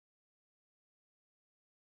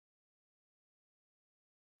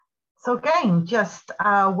So again, just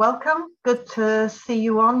welcome. Good to see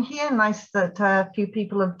you on here. Nice that a few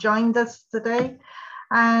people have joined us today.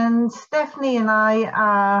 And Stephanie and I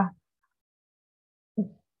are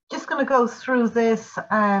just going to go through this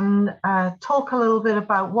and talk a little bit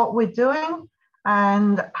about what we're doing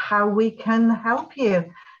and how we can help you.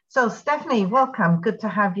 So Stephanie, welcome. Good to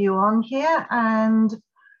have you on here. And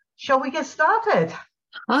shall we get started?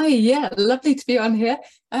 Hi, yeah, lovely to be on here.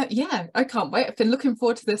 Yeah, I can't wait. I've been looking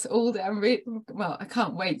forward to this all day. I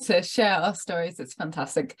can't wait to share our stories. It's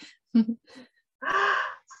fantastic.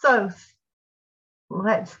 So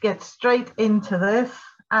let's get straight into this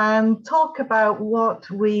and talk about what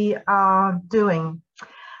we are doing.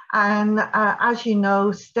 And as you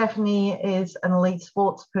know, Stephanie is an elite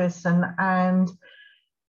sports person, and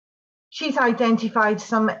she's identified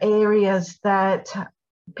some areas that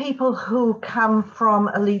people who come from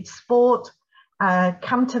elite sport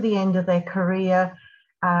come to the end of their career,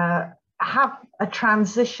 have a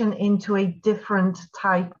transition into a different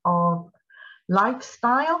type of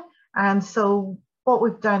lifestyle. And so what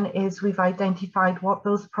we've done is we've identified what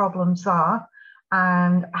those problems are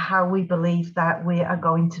and how we believe that we are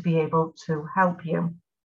going to be able to help you.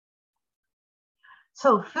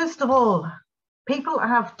 So first of all, people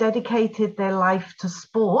have dedicated their life to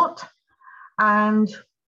sport and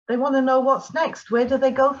they want to know what's next. Where do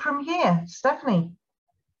they go from here? Stephanie?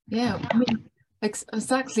 Yeah, I mean,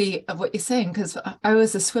 exactly what you're saying, because I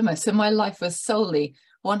was a swimmer, so my life was solely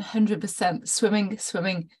 100% swimming,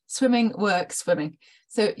 swimming, swimming, work, swimming.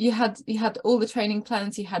 So you had all the training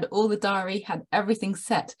plans, you had all the diary, had everything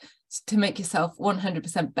set to make yourself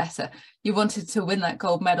 100% better. You wanted to win that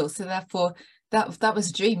gold medal, so therefore that was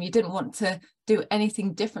a dream. You didn't want to do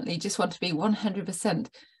anything differently. You just want to be 100%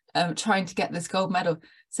 trying to get this gold medal.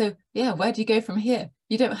 So yeah, where do you go from here?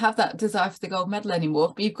 You don't have that desire for the gold medal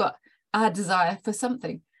anymore, but you've got a desire for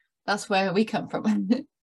something. That's where we come from.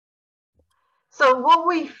 So what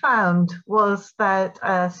we found was that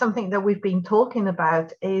something that we've been talking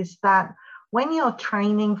about is that when you're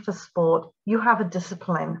training for sport, you have a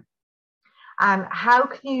discipline. And how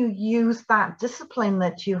can you use that discipline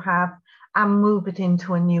that you have and move it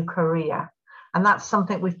into a new career? And that's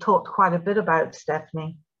something we've talked quite a bit about,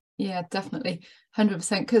 Stephanie. Yeah, definitely,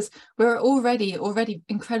 100%, because we're already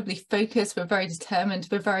incredibly focused. We're very determined.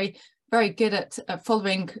 We're very good at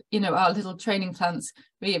following, our little training plans.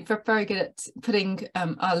 We're very good at putting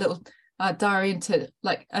our diary into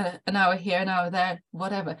like an hour here, an hour there,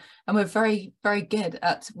 whatever. And we're very good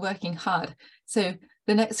at working hard. So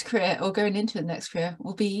the next career, or going into the next career,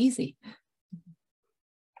 will be easy.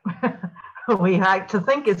 We like to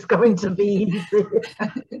think it's going to be easy.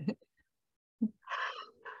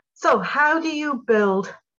 So how do you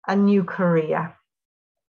build a new career?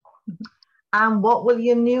 And what will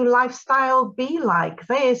your new lifestyle be like?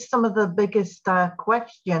 There's some of the biggest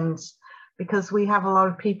questions, because we have a lot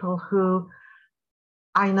of people who,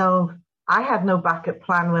 I know I had no backup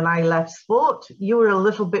plan when I left sport. You were a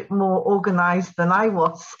little bit more organized than I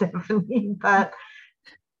was, Stephanie, but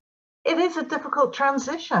it is a difficult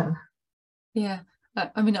transition. Yeah.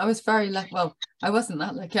 I mean, I was very lucky. Well, I wasn't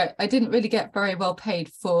that lucky. I didn't really get very well paid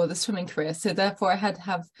for the swimming career. So therefore I had to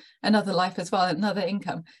have another life as well, another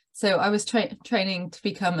income. So I was training to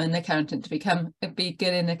become an accountant, be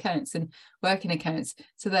good in accounts and work in accounts.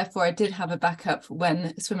 So therefore I did have a backup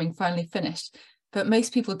when swimming finally finished. But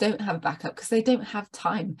most people don't have a backup because they don't have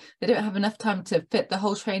time. They don't have enough time to fit the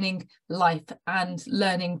whole training life and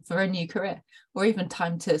learning for a new career, or even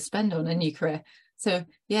time to spend on a new career. So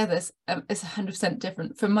yeah, it's 100%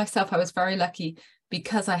 different. For myself, I was very lucky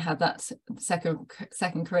because I had that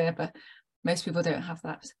second career, but most people don't have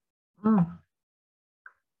that.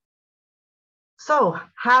 So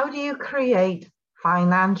how do you create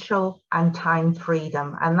financial and time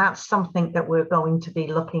freedom? And that's something that we're going to be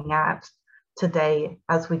looking at today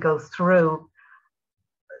as we go through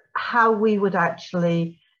how we would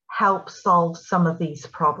actually help solve some of these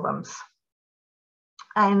problems.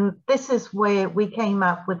 And this is where we came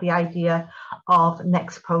up with the idea of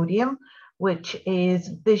Next Podium, which is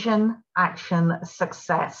vision, action,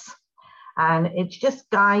 success. And it's just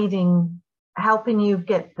guiding, helping you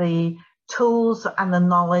get the tools and the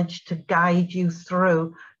knowledge to guide you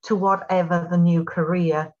through to whatever the new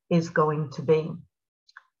career is going to be.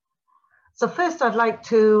 So first I'd like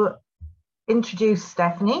to introduce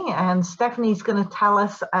Stephanie, and Stephanie's going to tell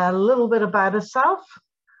us a little bit about herself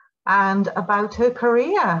and about her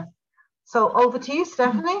career. So over to you,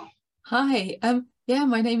 Stephanie. Hi, yeah,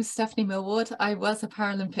 my name is Stephanie Millward. I was a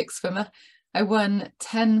Paralympic swimmer. I won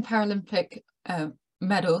 10 Paralympic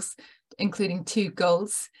medals, including 2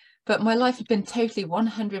 golds, but my life had been totally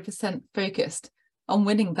 100% focused on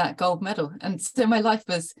winning that gold medal. And so my life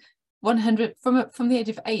was 100 from the age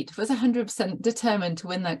of 8 was 100% determined to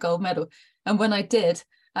win that gold medal. And when I did,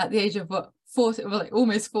 at the age of 40, well, like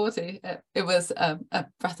almost 40, it was a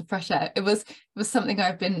breath of fresh air. It was something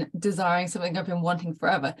I've been desiring, something I've been wanting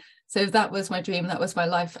forever. So that was my dream, that was my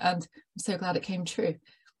life, and I'm so glad it came true.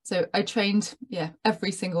 So I trained,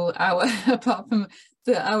 every single hour apart from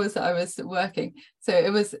the hours that I was working. So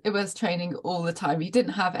it was training all the time. You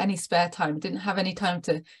didn't have any spare time, didn't have any time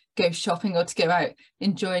to go shopping or to go out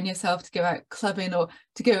enjoying yourself, to go out clubbing or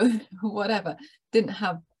to go whatever. Didn't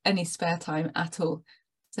have any spare time at all.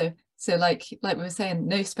 So like we were saying,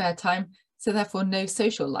 no spare time, so therefore no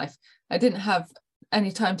social life. I didn't have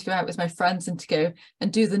any time to go out with my friends and to go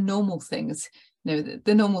and do the normal things, the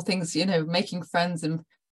normal things, making friends and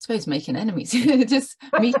I suppose making enemies, just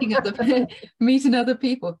meeting other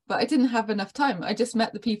people. But I didn't have enough time. I just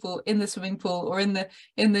met the people in the swimming pool or in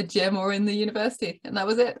the gym or in the university, and that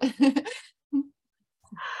was it.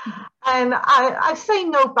 And I say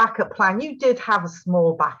no backup plan. You did have a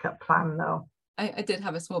small backup plan, though. I did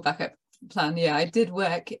have a small backup plan. Yeah, I did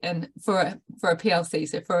work for a PLC,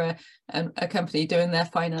 so for a company doing their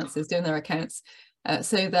finances, doing their accounts.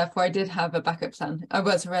 So therefore I did have a backup plan. I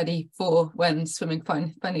was ready for when swimming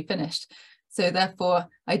finally finished. So therefore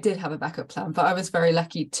I did have a backup plan, but I was very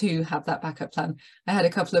lucky to have that backup plan. I had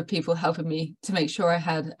a couple of people helping me to make sure I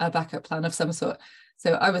had a backup plan of some sort.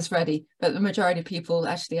 So I was ready, but the majority of people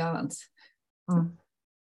actually aren't.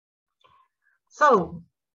 So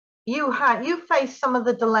you faced some of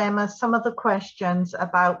the dilemmas, some of the questions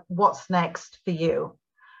about what's next for you.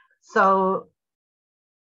 So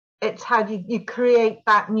it's how you create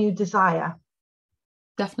that new desire.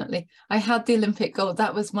 Definitely. I had the Olympic gold.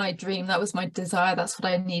 That was my dream. That was my desire. That's what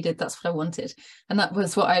I needed. That's what I wanted. And that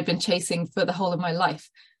was what I had been chasing for the whole of my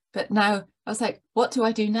life. But now I was like, what do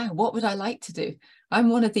I do now? What would I like to do?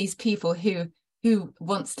 I'm one of these people who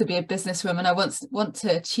wants to be a businesswoman. I want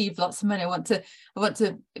to achieve lots of money. I want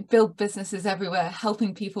to build businesses everywhere,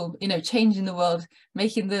 helping people, changing the world,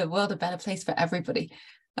 making the world a better place for everybody.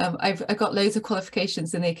 I've got loads of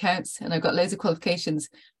qualifications in the accounts, and I've got loads of qualifications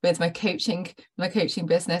with my coaching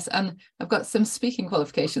business, and I've got some speaking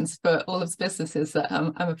qualifications for all of the businesses that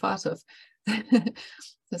I'm a part of.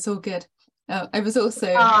 That's all good. I was also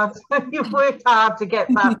you've worked hard to get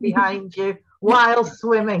that behind you while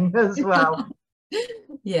swimming as well.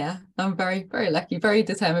 Yeah, I'm very, very lucky, very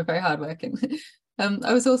determined, very hardworking.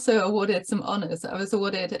 I was also awarded some honours. I was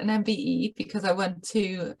awarded an MBE because I won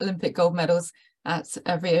 2 Olympic gold medals at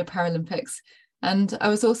Rio Paralympics, and I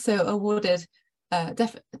was also awarded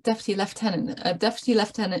deputy lieutenant. A deputy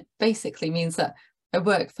lieutenant basically means that I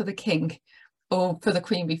work for the king or for the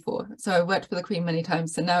queen before. So I worked for the queen many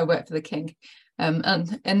times, and now I work for the king.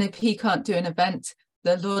 And if he can't do an event,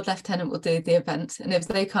 the Lord Lieutenant will do the event, and if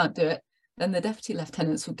they can't do it, then the deputy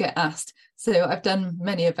lieutenants will get asked. So I've done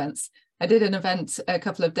many events. I did an event a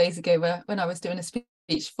couple of days ago when I was doing a speech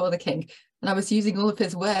for the king, and I was using all of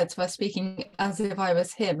his words by speaking as if I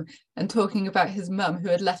was him and talking about his mum, who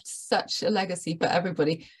had left such a legacy for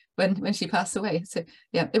everybody when she passed away. So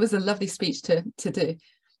yeah, it was a lovely speech to do.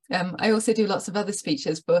 I also do lots of other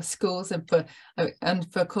speeches for schools and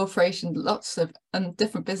for corporations, lots of and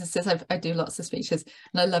different businesses. I do lots of speeches,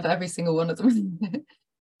 and I love every single one of them.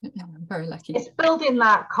 I'm very lucky. It's building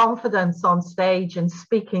that confidence on stage and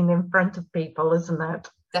speaking in front of people, isn't it?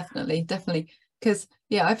 Definitely. Because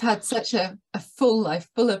yeah, I've had such a full life,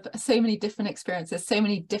 full of so many different experiences,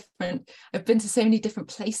 I've been to so many different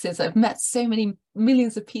places, I've met so many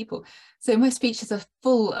millions of people. So my speeches are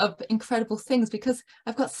full of incredible things because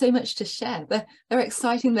I've got so much to share. They're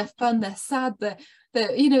exciting, they're fun, they're sad, they're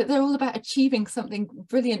all about achieving something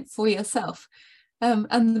brilliant for yourself.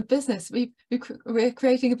 And the business, we're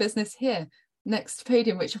creating a business here next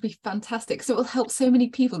Podium, which will be fantastic. So it will help so many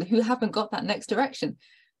people who haven't got that next direction.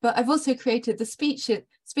 But I've also created the speech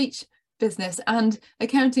business and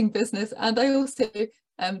accounting business, and I also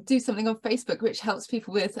do something on Facebook which helps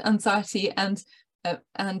people with anxiety and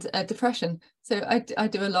depression. So I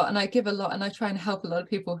do a lot, and I give a lot, and I try and help a lot of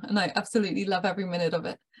people, and I absolutely love every minute of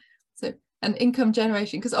it. So, and income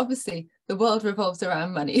generation, because obviously the world revolves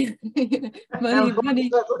around money. money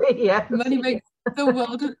makes the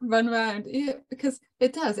world run around. Yeah, because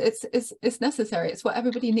it does. It's necessary. It's what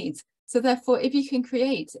everybody needs. So therefore, if you can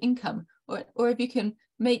create income, or if you can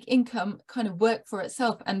make income kind of work for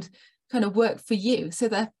itself and kind of work for you, so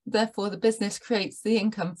that therefore the business creates the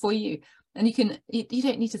income for you, and you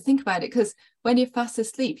don't need to think about it, because when you're fast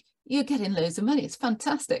asleep, you're getting loads of money. It's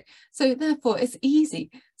fantastic. So therefore it's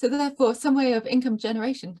easy. So therefore some way of income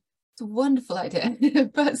generation, it's a wonderful idea.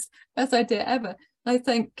 best idea ever. I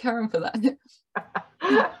thank Karen for that.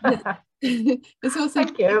 It's also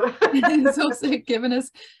Thank you. it's also given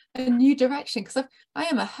us a new direction, because I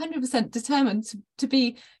am 100% determined to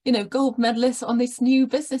be, you know, gold medalist on these new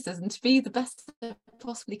businesses and to be the best I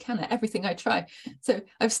possibly can at everything I try. So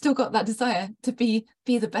I've still got that desire to be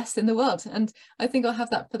the best in the world, and I think I'll have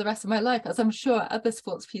that for the rest of my life, as I'm sure other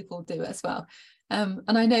sports people do as well. And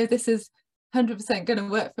I know this is 100% going to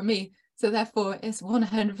work for me, so therefore it's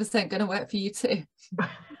 100% going to work for you too.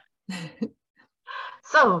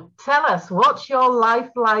 So tell us, what's your life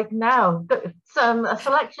like now? Some a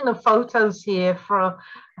selection of photos here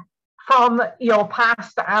from your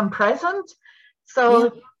past and present.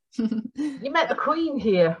 So yeah. you met the Queen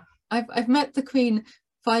here. I've met the Queen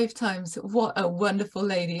 5 times. What a wonderful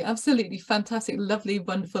lady. Absolutely fantastic, lovely,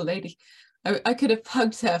 wonderful lady. I could have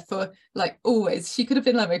hugged her for, like, always. She could have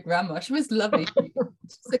been like my grandma. She was lovely.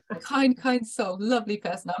 She's a kind soul, lovely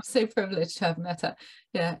person. I'm so privileged to have met her.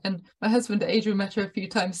 Yeah, and my husband Adrian met her a few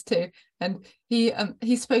times too, and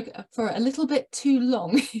he spoke for a little bit too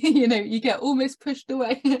long. You know, you get almost pushed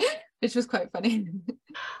away, which was quite funny.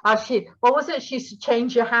 What was it? She used to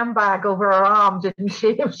change your handbag over her arm, didn't she?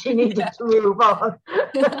 If she needed to move on.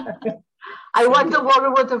 I wonder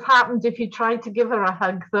what would have happened if you tried to give her a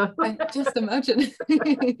hug, though. I just imagine.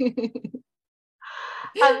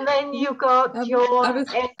 And then you got your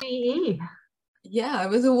MBE. Yeah, I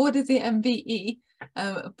was awarded the MBE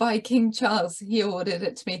by King Charles. He awarded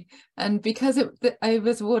it to me, and because I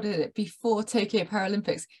was awarded it before Tokyo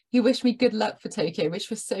Paralympics, he wished me good luck for Tokyo, which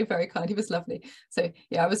was so very kind. He was lovely. So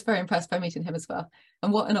yeah, I was very impressed by meeting him as well,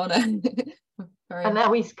 and what an honor. And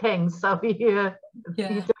now he's king, so you're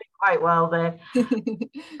doing quite well there.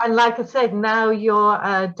 And like I said, now you're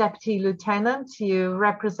a deputy lieutenant. You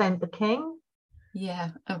represent the king. Yeah.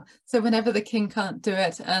 So whenever the king can't do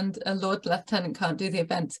it and a Lord Lieutenant can't do the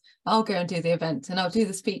event, I'll go and do the event, and I'll do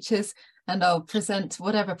the speeches, and I'll present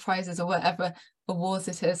whatever prizes or whatever awards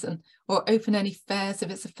it is, and or open any fairs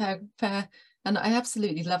if it's a fair. And I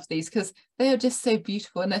absolutely love these because they are just so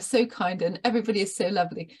beautiful and they're so kind and everybody is so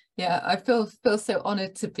lovely. Yeah, I feel so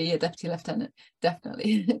honoured to be a deputy lieutenant,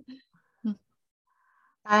 definitely.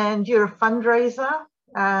 And you're a fundraiser.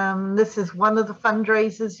 This is one of the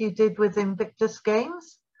fundraisers you did with Invictus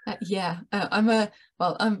Games. I'm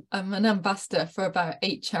an ambassador for about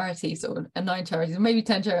 8 charities or 9 charities, maybe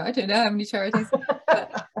 10 charities. I don't know how many charities,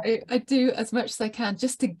 but I do as much as I can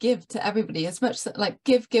just to give to everybody, as much like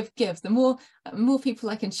give. The more people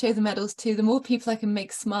I can show the medals to, the more people I can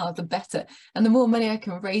make smile, the better, and the more money I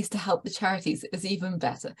can raise to help the charities is even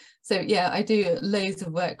better. So yeah, I do loads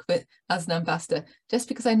of work as an ambassador, just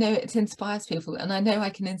because I know it inspires people, and I know I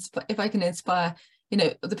can if I can inspire, you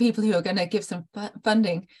know, the people who are going to give some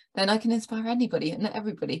funding, then I can inspire anybody and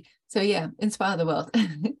everybody. So yeah, inspire the world.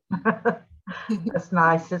 That's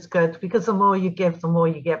nice. It's good, because the more you give, the more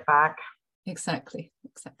you get back. Exactly.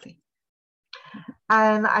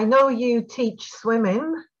 And I know you teach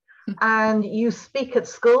swimming and you speak at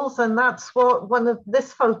schools, and that's what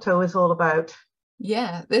this photo is all about.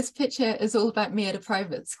 Yeah, this picture is all about me at a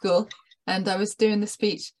private school, and I was doing the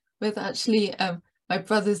speech with actually my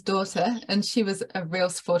brother's daughter, and she was a real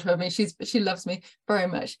supporter of me. She loves me very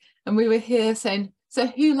much, and we were here saying, so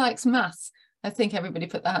who likes maths? I think everybody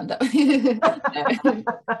put their hand up. And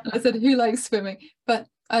I said, who likes swimming? But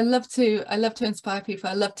I love to inspire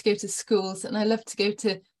people. I love to go to schools, and I love to go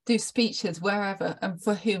to do speeches wherever and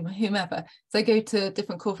for whomever. So I go to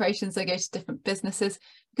different corporations, I go to different businesses,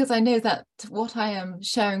 because I know that what I am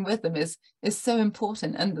sharing with them is so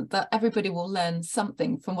important, and that everybody will learn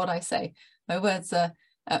something from what I say. My words are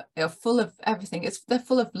full of everything. They're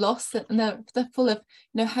full of loss, and they're full of,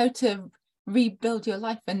 you know, how to rebuild your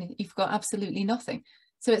life when you've got absolutely nothing.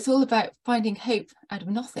 So it's all about finding hope out of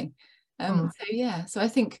nothing. So yeah, so I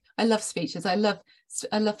think I love speeches. I love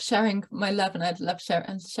sharing my love, and I love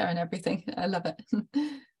sharing everything. I love it.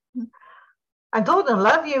 And don't I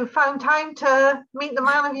love you found time to meet the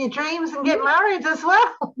man of your dreams and get married as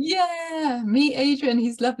well. Yeah, meet Adrian,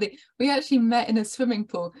 he's lovely. We actually met in a swimming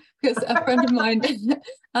pool because a friend of mine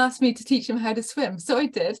asked me to teach him how to swim, so I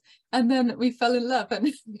did, and then we fell in love and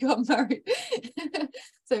we got married.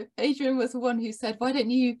 So Adrian was the one who said, why don't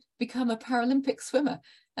you become a Paralympic swimmer?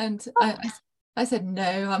 And I said,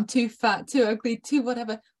 no, I'm too fat, too ugly, too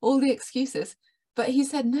whatever, all the excuses. But he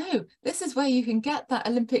said, no, this is where you can get that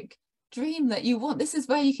Olympic dream that you want. This is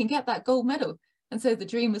where you can get that gold medal. And so the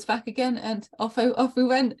dream was back again, and off we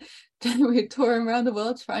went. We were touring around the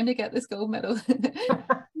world trying to get this gold medal.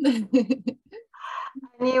 And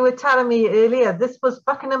you were telling me earlier, this was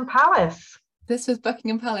Buckingham Palace. This was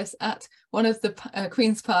Buckingham Palace at one of the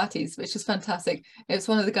Queen's parties, which was fantastic. It was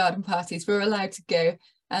one of the garden parties. We were allowed to go,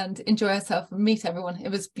 and enjoy ourselves and meet everyone. It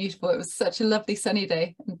was beautiful. It was such a lovely sunny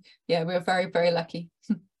day. And yeah, we were very, very lucky.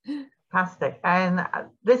 Fantastic. And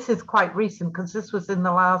this is quite recent because this was in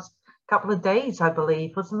the last couple of days, I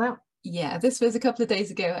believe, wasn't it? Yeah, this was a couple of days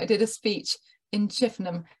ago. I did a speech in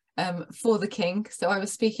Chippenham for the King. So I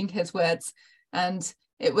was speaking his words, and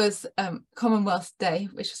it was Commonwealth Day,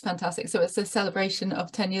 which was fantastic. So it's a celebration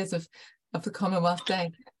of 10 years of the Commonwealth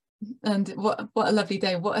Day. And what a lovely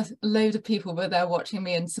day. What a load of people were there watching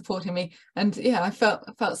me and supporting me. And yeah, I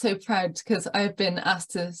felt so proud because I've been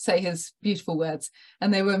asked to say his beautiful words,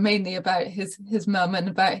 and they were mainly about his mum and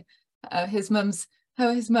about his mum's,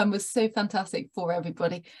 how his mum was so fantastic for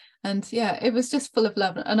everybody. And yeah, it was just full of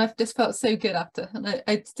love, and I've just felt so good after, and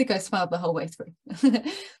I think I smiled the whole way through.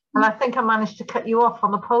 And I think I managed to cut you off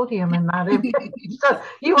on the podium in that image. So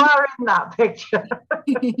you are in that picture.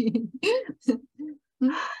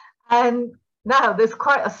 And now there's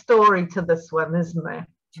quite a story to this one, isn't there?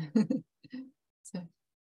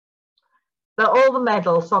 So all the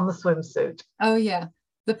medals on the swimsuit. Oh yeah,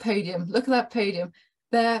 the podium. Look at that podium.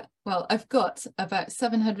 There, well, I've got about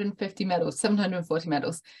 750 medals, 740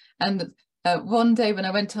 medals. And one day when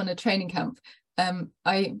I went on a training camp,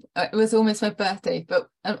 it was almost my birthday, but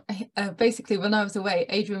basically when I was away,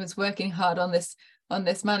 Adrian was working hard on this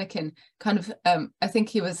mannequin. Kind of, I think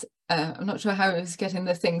he was. I'm not sure how he was getting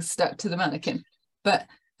the things stuck to the mannequin, but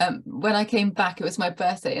when I came back, it was my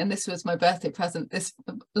birthday, and this was my birthday present. This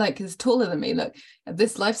is taller than me. Look,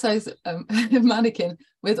 this life-size mannequin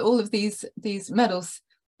with all of these medals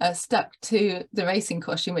stuck to the racing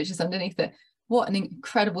costume, which is underneath it. What an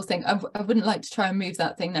incredible thing! I wouldn't like to try and move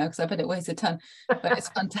that thing now because I bet it weighs a ton, but it's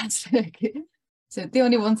fantastic. So the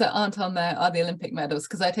only ones that aren't on there are the Olympic medals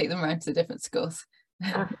because I take them around to different schools.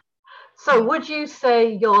 So would you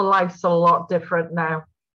say your life's a lot different now?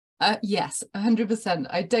 Yes, 100%.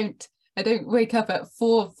 I don't wake up at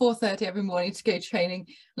 4:30 every morning to go training,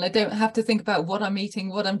 and I don't have to think about what I'm eating,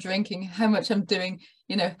 what I'm drinking, how much I'm doing,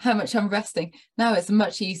 how much I'm resting. Now it's a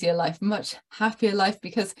much easier life, much happier life,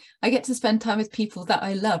 because I get to spend time with people that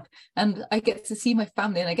I love, and I get to see my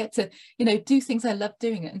family, and I get to, do things I love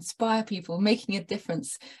doing, inspire people, making a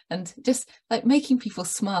difference, and just like making people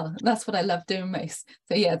smile. That's what I love doing most.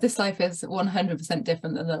 So yeah, this life is 100%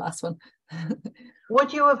 different than the last one.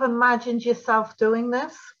 Would you have imagined yourself doing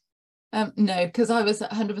this? No, because I was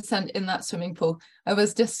 100% in that swimming pool. I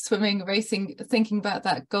was just swimming, racing, thinking about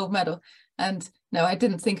that gold medal. And no, I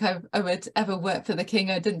didn't think I would ever work for the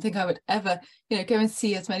King. I didn't think I would ever, go and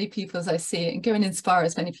see as many people as I see and go and inspire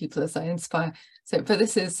as many people as I inspire. So, but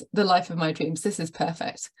this is the life of my dreams. This is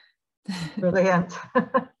perfect. Brilliant.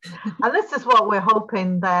 And this is what we're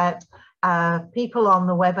hoping that people on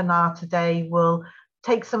the webinar today will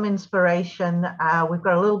take some inspiration. We've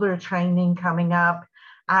got a little bit of training coming up,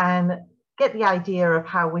 and get the idea of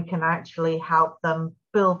how we can actually help them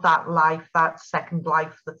build that life, that second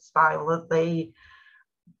life, that style that they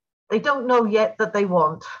don't know yet that they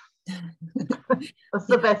want. That's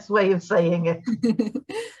the best way of saying it.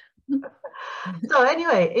 So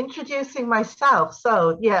anyway, introducing myself.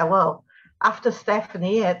 So yeah, well, after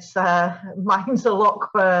Stephanie, it's mine's a lot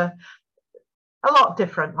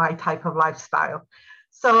different, my type of lifestyle.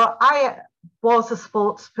 So I was a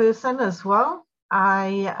sports person as well.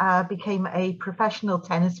 I became a professional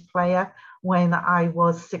tennis player when I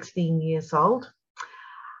was 16 years old.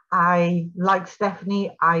 Like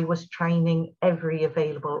Stephanie, I was training every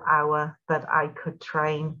available hour that I could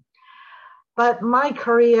train. But my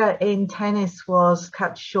career in tennis was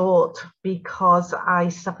cut short because I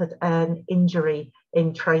suffered an injury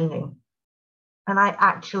in training. And I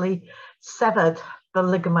actually severed the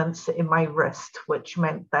ligaments in my wrist, which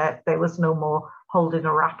meant that there was no more holding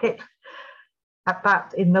a racket.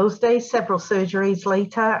 In those days, several surgeries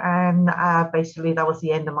later, and basically that was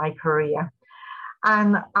the end of my career.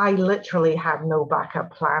 And I literally had no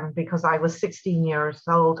backup plan because I was 16 years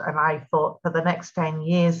old, and I thought for the next 10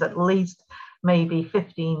 years, at least maybe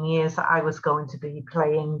 15 years, I was going to be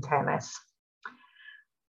playing tennis.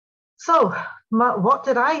 So what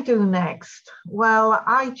did I do next? Well,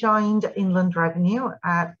 I joined Inland Revenue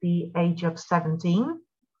at the age of 17.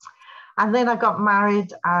 And then I got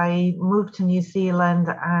married, I moved to New Zealand,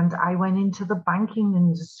 and I went into the banking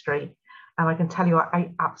industry. And I can tell you,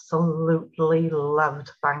 I absolutely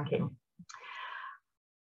loved banking.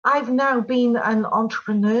 I've now been an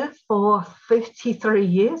entrepreneur for 53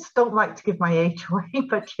 years. Don't like to give my age away,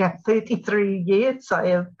 but yeah, 33 years I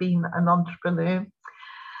have been an entrepreneur.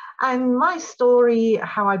 And my story,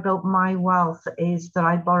 how I built my wealth, is that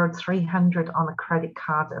I borrowed 300 on a credit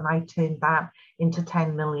card and I turned that into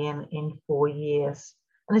 10 million in 4 years.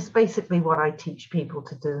 And it's basically what I teach people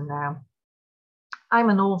to do now. I'm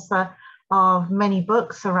an author of many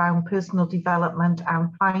books around personal development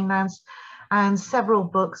and finance, and several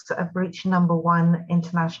books that have reached #1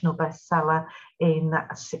 international bestseller in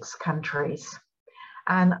 6 countries.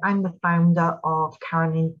 And I'm the founder of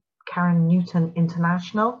Karen Newton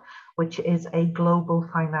International, which is a global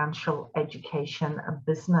financial education and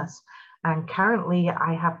business. And currently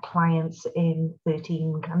I have clients in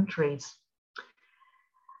 13 countries.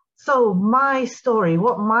 So my story,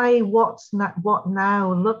 what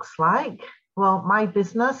now looks like, well, my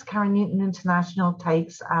business, Karen Newton International,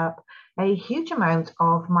 takes up a huge amount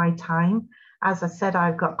of my time. As I said,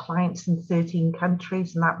 I've got clients in 13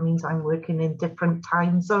 countries, and that means I'm working in different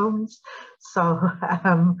time zones. So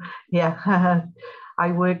yeah,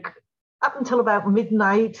 I work up until about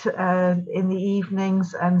midnight in the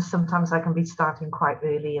evenings, and sometimes I can be starting quite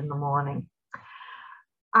early in the morning.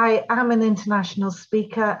 I am an international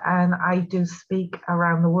speaker, and I do speak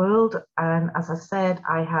around the world. And as I said,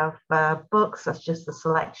 I have books. That's just a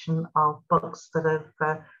selection of books that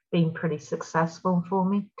have been pretty successful for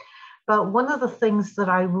me. But one of the things that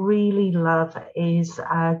I really love is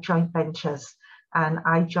joint ventures. And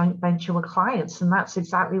I joint venture with clients. And that's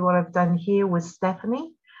exactly what I've done here with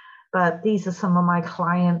Stephanie. But these are some of my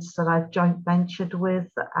clients that I've joint ventured with.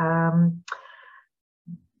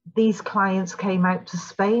 These clients came out to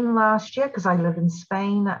Spain last year because I live in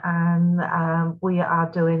Spain, and we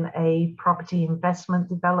are doing a property investment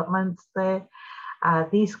development there.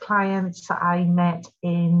 These clients I met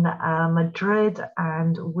in Madrid,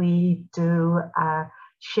 and we do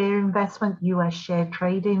share investment, US share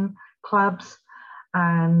trading clubs,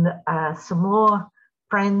 and some more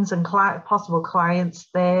friends and possible clients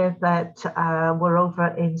there that were over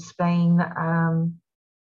in Spain.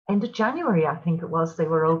 End of January, I think it was, they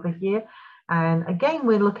were over here. And again,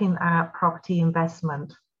 we're looking at property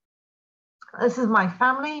investment. This is my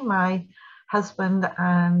family, my husband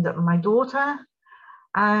and my daughter.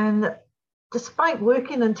 And despite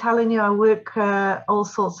working and telling you I work all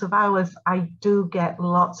sorts of hours, I do get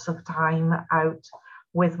lots of time out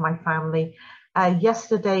with my family.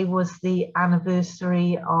 Yesterday was the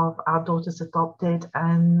anniversary of our daughter's adopted,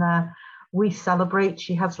 and we celebrate.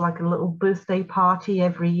 She has like a little birthday party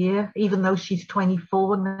every year. Even though she's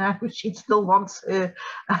 24 now, she still wants her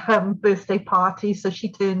birthday party. So she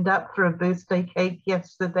turned up for a birthday cake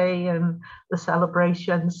yesterday and the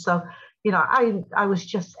celebration. So, you know, I was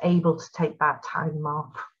just able to take that time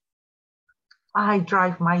off. I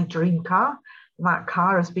drive my dream car. That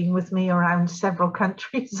car has been with me around several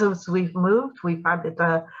countries as we've moved. We've had it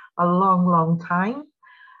a long, long time.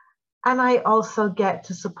 And I also get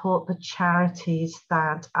to support the charities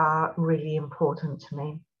that are really important to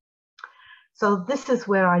me. So this is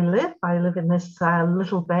where I live. I live in this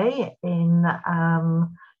little bay in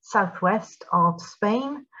southwest of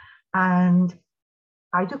Spain. And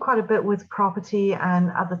I do quite a bit with property and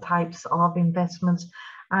other types of investments.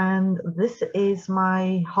 And this is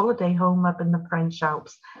my holiday home up in the French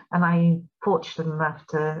Alps. And I'm fortunate enough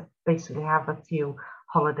to basically have a few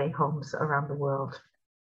holiday homes around the world.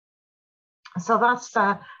 So that's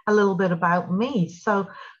a little bit about me. So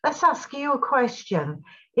let's ask you a question.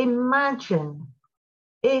 Imagine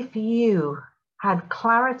if you had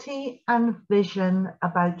clarity and vision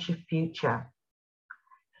about your future,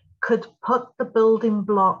 could put the building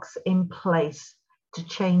blocks in place to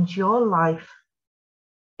change your life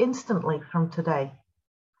instantly from today,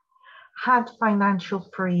 had financial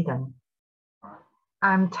freedom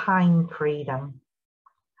and time freedom,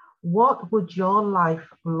 what would your life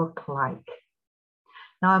look like?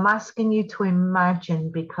 Now I'm asking you to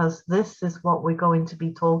imagine, because this is what we're going to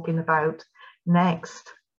be talking about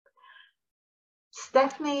next.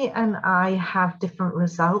 Stephanie and I have different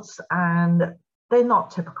results, and they're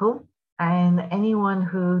not typical. And anyone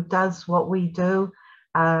who does what we do,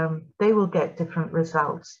 they will get different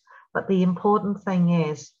results. But the important thing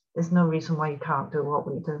is, there's no reason why you can't do what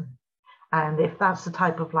we do. And if that's the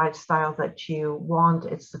type of lifestyle that you want,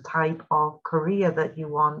 it's the type of career that you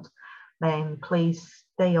want, then please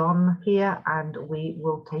stay on here and we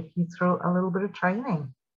will take you through a little bit of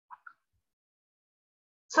training.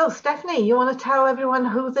 So Stephanie, you want to tell everyone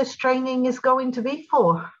who this training is going to be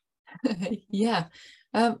for? Yeah,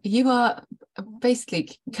 you are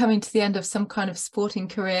basically coming to the end of some kind of sporting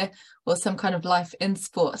career or some kind of life in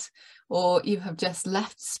sport, or you have just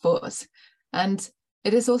left sport. And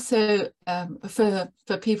it is also for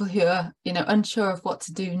people who are, you know, unsure of what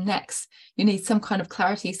to do next. You need some kind of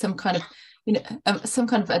clarity, some kind of, you know, some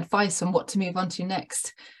kind of advice on what to move on to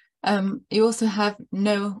next. You also have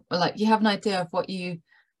you have an idea of what you.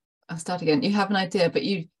 I'll start again. You have an idea, but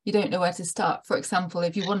you don't know where to start. For example,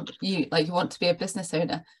 if you want to be a business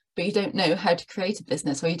owner, but you don't know how to create a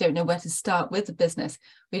business, or you don't know where to start with a business,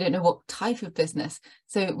 or you don't know what type of business.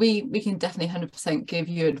 So we can definitely 100% give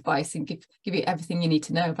you advice and give you everything you need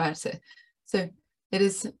to know about it. So it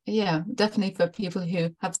is, yeah, definitely for people who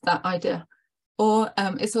have that idea. Or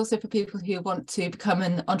it's also for people who want to become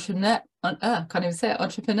an entrepreneur, can't even say it,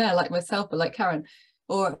 entrepreneur like myself or like Karen,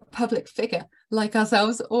 or a public figure like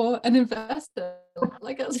ourselves, or an investor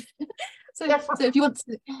like us. So if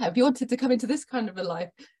you wanted to come into this kind of a life,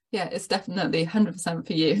 yeah, it's definitely 100%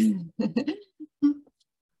 for you.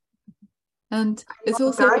 And it's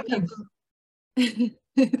also for people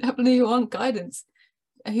definitely who want guidance,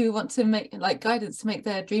 who want to make guidance to make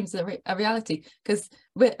their dreams a reality. Because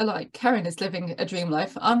we're like, Karen is living a dream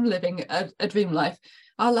life, I'm living a dream life.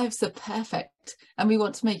 Our lives are perfect, and we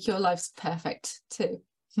want to make your lives perfect too.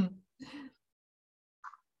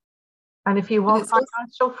 And if you want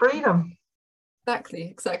financial freedom.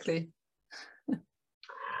 Exactly.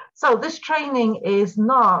 So this training is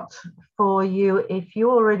not for you if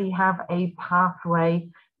you already have a pathway,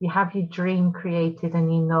 you have your dream created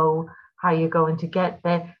and you know how you're going to get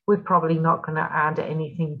there. We're probably not going to add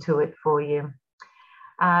anything to it for you.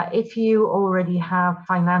 If you already have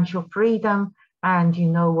financial freedom and you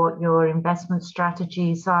know what your investment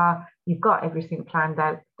strategies are, you've got everything planned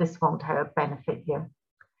out, this won't benefit you.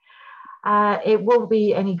 It won't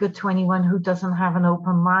be any good to anyone who doesn't have an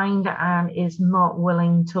open mind and is not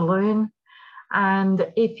willing to learn. And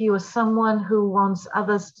if you are someone who wants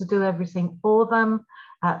others to do everything for them,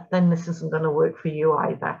 then this isn't going to work for you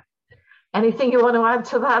either. Anything you want to add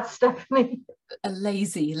to that, Stephanie? A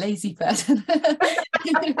lazy person.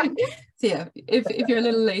 So yeah, if you're a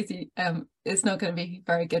little lazy, it's not going to be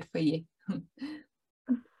very good for you.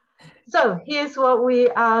 So here's what we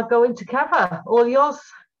are going to cover. All yours.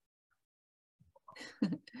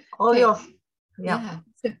 All yours. Yeah.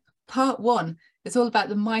 So part 1 is all about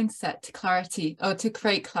the mindset to clarity, or to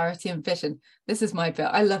create clarity and vision. This is my bit.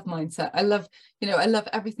 I love mindset. I love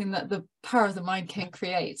everything that the power of the mind can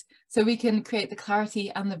create. So we can create the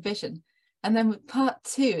clarity and the vision. And then part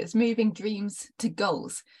 2 is moving dreams to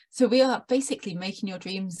goals. So we are basically making your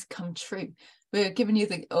dreams come true. We're giving you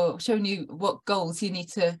showing you what goals you need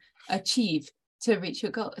to achieve to reach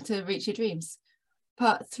your goal, to reach your dreams.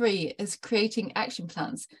 Part 3 is creating action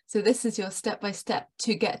plans. So this is your step-by-step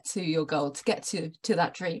to get to your goal, to get to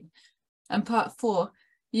that dream. And part 4,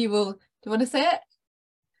 you will, do you want to say it?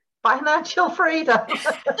 Financial freedom.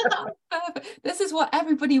 This is what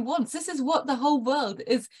everybody wants. This is what the whole world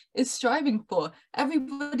is striving for.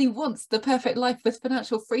 Everybody wants the perfect life with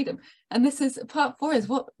financial freedom. And this is part 4 is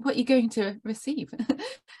what you're going to receive.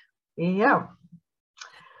 Yeah.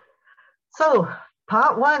 So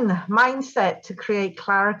part 1, mindset to create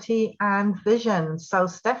clarity and vision. So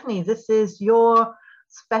Stephanie, this is your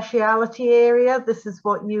speciality area. This is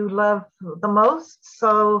what you love the most.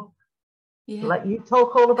 So let you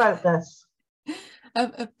talk all about this.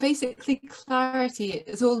 Basically, clarity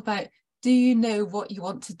is all about, do you know what you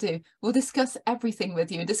want to do? We'll discuss everything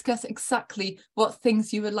with you, discuss exactly what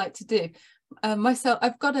things you would like to do. Myself,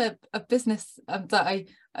 I've got a business that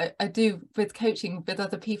I do with coaching with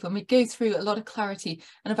other people, and we go through a lot of clarity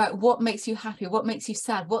and about what makes you happy, what makes you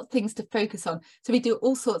sad, what things to focus on. So we do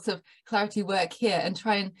all sorts of clarity work here and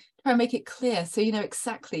try and make it clear, so you know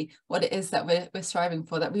exactly what it is that we're striving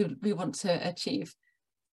for, that we want to achieve.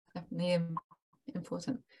 Definitely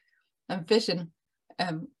important. And vision,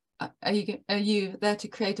 are you there to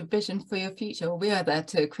create a vision for your future? Or we are there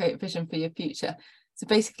to create a vision for your future. So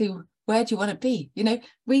basically, where do you want to be? You know,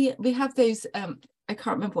 we have those I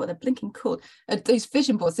can't remember what they're blinking called, those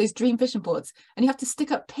vision boards, those dream vision boards, and you have to stick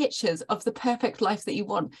up pictures of the perfect life that you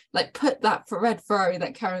want. Like, put that for red Ferrari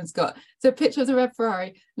that Karen's got, so a picture of the red Ferrari,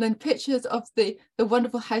 and then pictures of the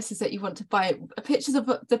wonderful houses that you want to buy, pictures of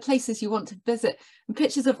the places you want to visit, and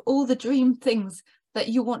pictures of all the dream things that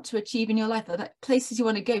you want to achieve in your life, that places you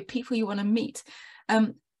want to go, people you want to meet.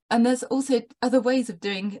 And there's also other ways of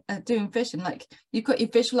doing vision, like you've got your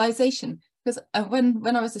visualization. Because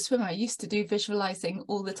when I was a swimmer, I used to do visualizing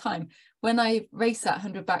all the time. When I raced that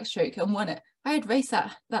 100 backstroke and won it, I had raced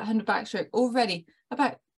that 100 backstroke already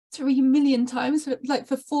about 3 million times, like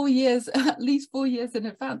for 4 years, at least 4 years in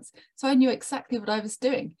advance. So I knew exactly what I was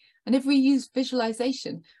doing. And if we use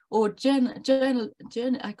visualization or journal,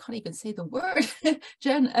 I can't even say the word.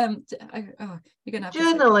 You're gonna have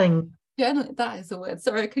journaling. Journal, that is the word.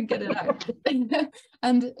 Sorry, I couldn't get it out.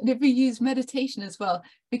 And if we use meditation as well,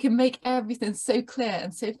 we can make everything so clear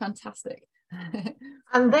and so fantastic.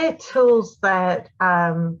 And they're tools that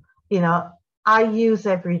you know, I use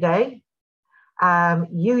every day.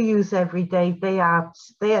 You use every day. They are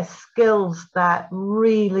skills that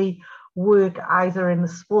really work either in the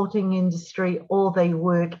sporting industry or they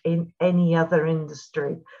work in any other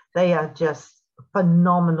industry. They are just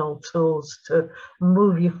phenomenal tools to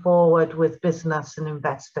move you forward with business and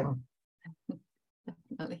investing.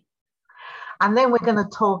 Definitely. And then we're going to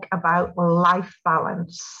talk about life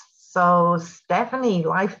balance. So Stephanie,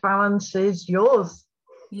 life balance is yours.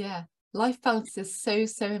 Yeah, life balance is so,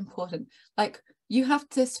 so important. Like, you have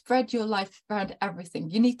to spread your life around everything.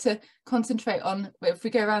 You need to concentrate on, if we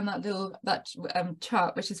go around that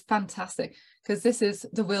chart, which is fantastic, because this is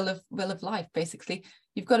the wheel of life, basically.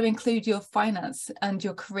 You've got to include your finance and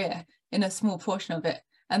your career in a small portion of it,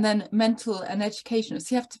 and then mental and educational.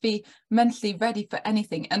 So you have to be mentally ready for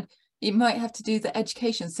anything, and you might have to do the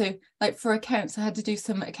education. So like for accounts, I had to do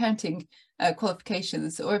some accounting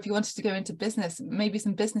qualifications, or if you wanted to go into business, maybe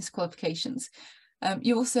some business qualifications.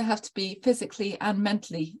 You also have to be physically and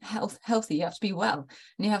mentally healthy. You have to be well,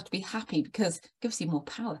 and you have to be happy, because it gives you more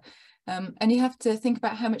power. And you have to think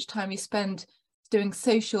about how much time you spend doing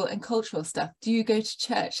social and cultural stuff. Do you go to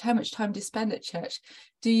church? How much time do you spend at church?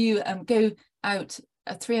 Do you go out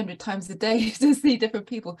 300 times a day to see different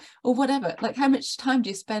people, or whatever? Like, how much time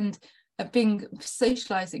do you spend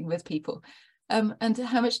socializing with people? And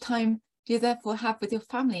how much time do you therefore have with your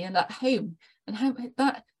family and at home? And how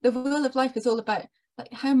that the wheel of life is all about,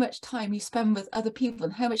 like, how much time you spend with other people,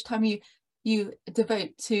 and how much time you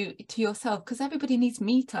devote to yourself, because everybody needs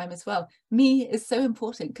me time as well. Me is so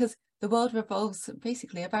important, because the world revolves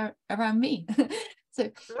basically around me. So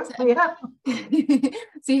Yeah.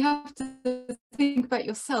 so you have to think about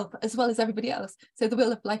yourself as well as everybody else. So the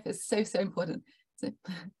wheel of life is so, so important.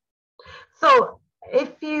 So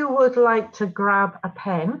if you would like to grab a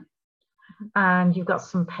pen, and you've got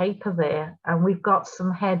some paper there, and we've got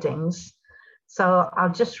some headings. So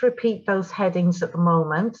I'll just repeat those headings at the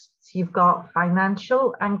moment. So you've got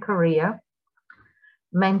financial and career,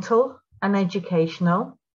 mental and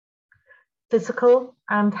educational, physical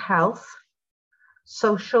and health,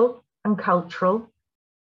 social and cultural,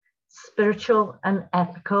 spiritual and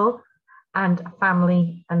ethical, and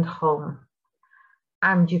family and home.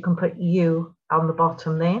 And you can put you on the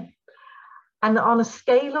bottom there. And on a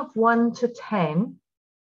scale of 1 to 10,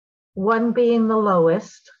 1 being the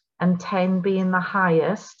lowest and 10 being the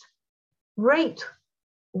highest, rate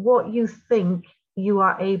what you think you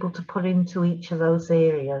are able to put into each of those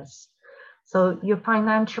areas. So your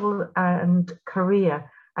financial and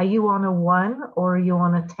career, are you on a 1 or are you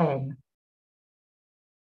on a 10?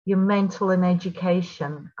 Your mental and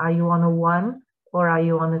education, are you on a 1 or are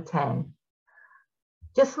you on a 10?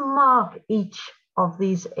 Just mark each of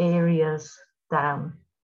these areas down.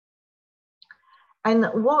 And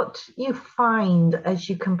what you find as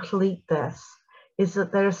you complete this is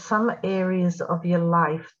that there are some areas of your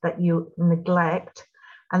life that you neglect,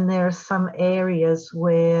 and there are some areas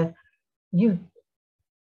where you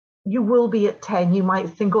will be at 10. You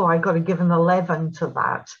might think, oh, I got to give an 11 to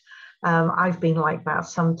that. I've been like that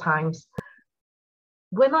sometimes.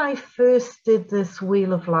 When I first did this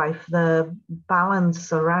wheel of life, the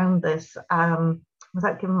balance around this,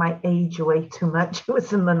 without giving my age away too much, it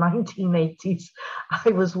was in the 1980s.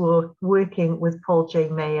 I was working with Paul J.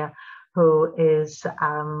 Mayer, who is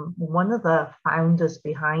one of the founders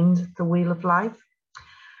behind the Wheel of Life.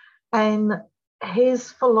 And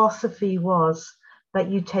his philosophy was that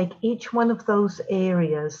you take each one of those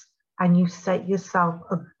areas and you set yourself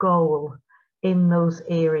a goal in those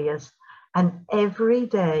areas. And every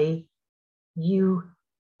day you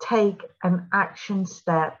take an action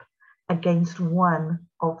step against one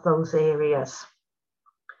of those areas,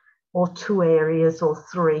 or 2 areas, or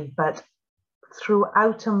 3, but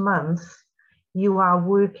throughout a month, you are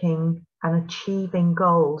working and achieving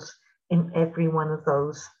goals in every one of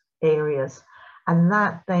those areas. And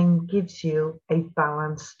that then gives you a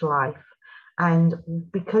balanced life. And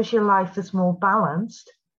because your life is more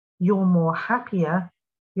balanced, you're more happier,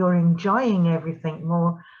 you're enjoying everything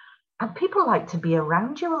more. And people like to be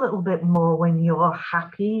around you a little bit more when you're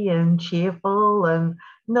happy and cheerful and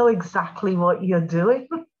know exactly what you're doing.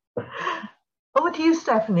 Over to you,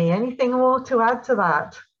 Stephanie. Anything more to add to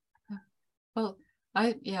that? Well,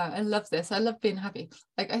 I love this. I love being happy.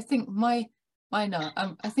 Like, I think mine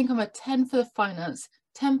are, I think I'm a 10 for the finance,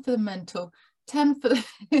 10 for the mental, 10 for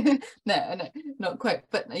the no, not quite,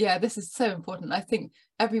 but yeah, this is so important. I think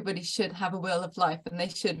everybody should have a wheel of life, and they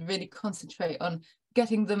should really concentrate on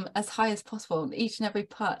getting them as high as possible in each and every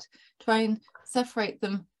part. Try and separate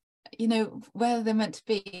them, you know, where they're meant to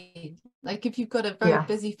be. Like, if you've got a very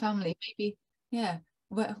busy family, maybe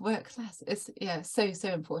work less. It's so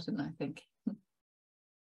important, I think.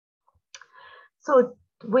 So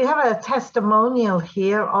we have a testimonial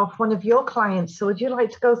here of one of your clients. So would you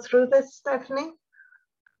like to go through this, Stephanie?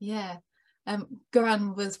 Yeah,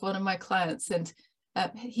 Garan was one of my clients, and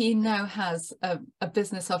he now has a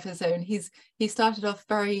business of his own. He started off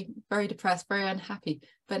very, very depressed, very unhappy,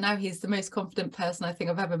 but now he's the most confident person I think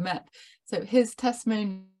I've ever met. So his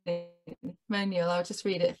testimonial, I'll just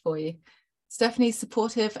read it for you. Stephanie's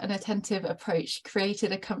supportive and attentive approach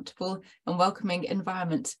created a comfortable and welcoming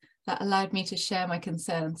environment that allowed me to share my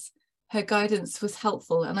concerns. Her guidance was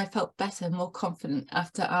helpful and I felt better, more confident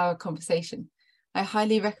after our conversation. I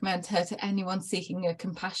highly recommend her to anyone seeking a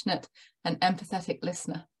compassionate and empathetic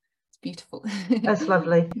listener. It's beautiful. That's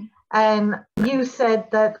lovely. And you said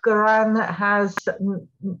that Garan has,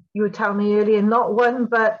 you were telling me earlier, not one,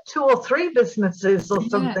 but 2 or 3 businesses or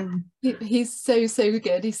something. He's so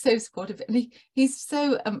good. He's so supportive, and he's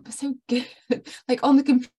so good. Like on the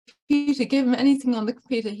computer, give him anything on the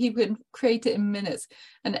computer, he would create it in minutes.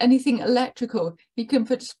 And anything electrical, he can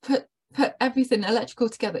put everything electrical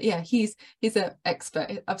together. Yeah, he's an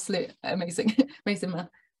expert. Absolute amazing man.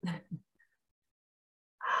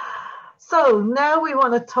 So now we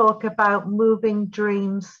want to talk about moving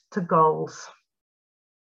dreams to goals.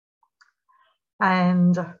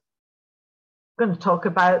 And I'm going to talk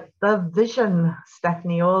about the vision,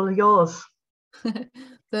 Stephanie, all yours.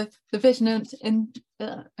 the vision I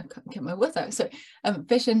can't get my words out. So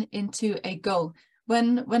vision into a goal.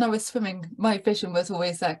 When I was swimming, my vision was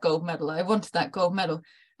always that gold medal. I wanted that gold medal.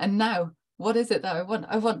 And now, what is it that I want?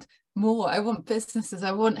 I want more. I want businesses.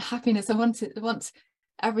 I want happiness. I want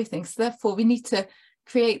everything. So therefore, we need to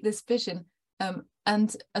create this vision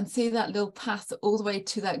and see that little path all the way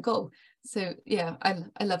to that goal. So yeah,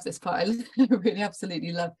 I love this part. I really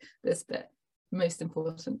absolutely love this bit. Most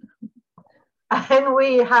important. And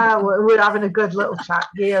we're having a good little chat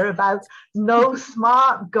here about no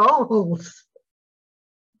SMART goals.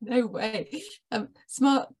 No way.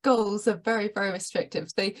 SMART goals are very, very restrictive.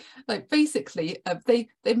 They basically they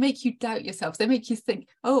make you doubt yourself. They make you think,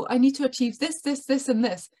 oh, I need to achieve this, and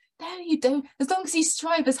this. No, you don't. As long as you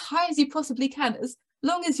strive as high as you possibly can, as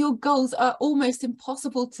long as your goals are almost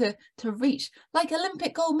impossible to reach, like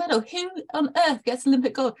Olympic gold medal. Who on earth gets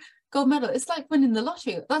Olympic gold medal? It's like winning the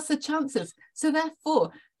lottery. That's the chances. So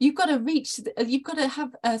therefore, you've got to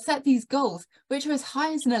have set these goals which are as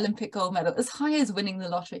high as an Olympic gold medal, as high as winning the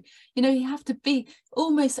lottery. You know, you have to be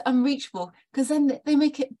almost unreachable, because then they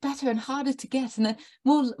make it better and harder to get, and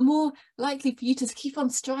more likely for you to keep on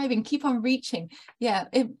striving, keep on reaching. Yeah,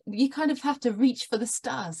 you kind of have to reach for the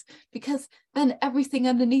stars, because then everything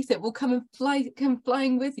underneath it will come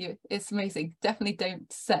flying with you. It's amazing. Definitely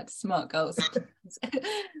don't set SMART goals.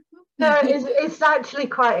 No, it's actually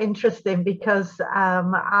quite interesting, because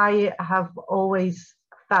I have always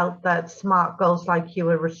felt that SMART goals like you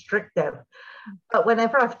are restrictive. But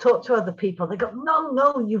whenever I've talked to other people, they go,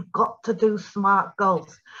 no, you've got to do SMART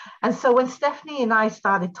goals. And so when Stephanie and I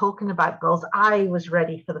started talking about goals, I was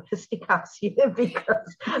ready for the fisticuffs here,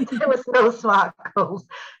 because there was no SMART goals.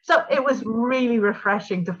 So it was really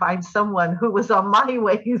refreshing to find someone who was on my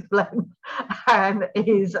wavelength and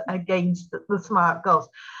is against the SMART goals.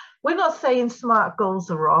 We're not saying SMART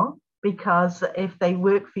goals are wrong, because if they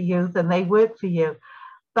work for you, then they work for you.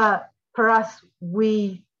 But for us,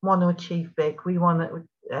 we want to achieve big. We want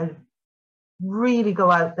to really go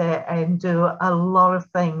out there and do a lot of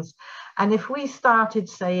things. And if we started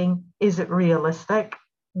saying, is it realistic?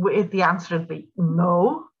 The answer would be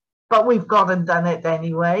no, but we've gone and done it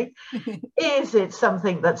anyway. Is it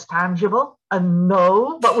something that's tangible?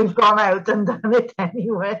 No, but we've gone out and done it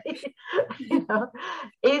anyway. You know,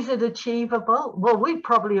 is it achievable? Well, we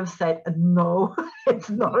probably have said no, it's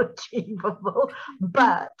not achievable.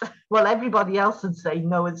 But well, everybody else would say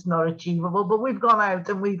no, it's not achievable. But we've gone out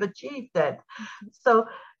and we've achieved it. So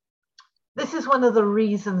this is one of the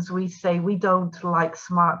reasons we say we don't like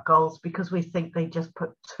SMART goals, because we think they just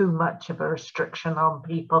put too much of a restriction on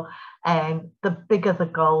people. And the bigger the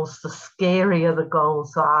goals, the scarier the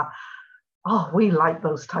goals are. Oh, we like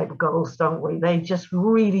those type of goals, don't we? They just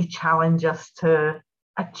really challenge us to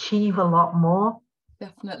achieve a lot more.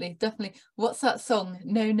 Definitely. What's that song?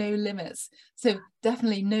 No limits. So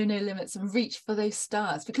definitely no limits, and reach for those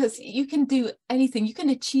stars, because you can do anything. You can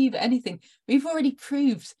achieve anything. We've already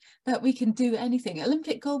proved that we can do anything.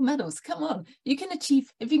 Olympic gold medals. Come on, you can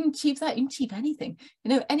achieve. If you can achieve that, you can achieve anything. You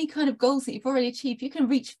know, any kind of goals that you've already achieved, you can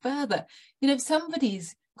reach further. You know,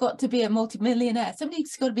 somebody's got to be a multimillionaire.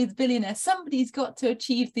 Somebody's got to be the billionaire. Somebody's got to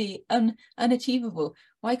achieve the unachievable.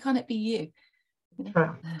 Why can't it be you? You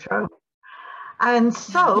know? True. And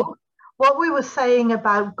so what we were saying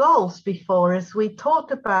about goals before is we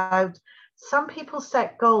talked about some people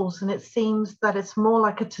set goals and it seems that it's more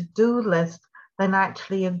like a to-do list than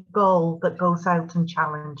actually a goal that goes out and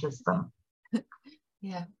challenges them.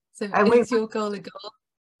 Yeah. So And is your goal a goal,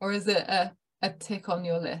 or is it a tick on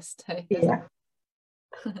your list? Hey, yeah.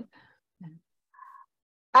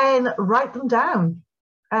 And write them down.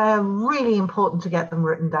 Really important to get them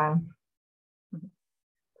written down. Yeah.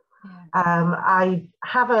 I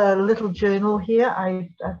have a little journal here. I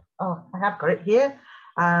have got it here.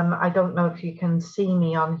 I don't know if you can see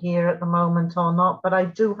me on here at the moment or not, but I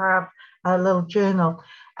do have a little journal,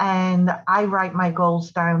 and I write my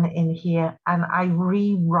goals down in here, and I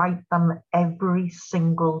rewrite them every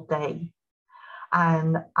single day.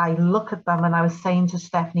 And I look at them, and I was saying to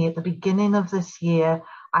Stephanie at the beginning of this year,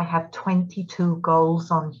 I had 22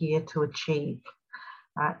 goals on here to achieve.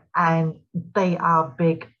 And they are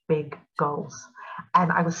big, big goals.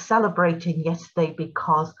 And I was celebrating yesterday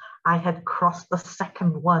because I had crossed the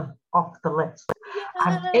second one off the list. Yeah.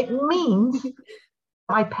 And it means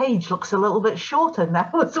my page looks a little bit shorter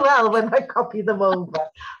now as well when I copy them over.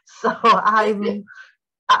 So I'm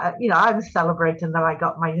celebrating that I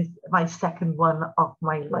got my second one off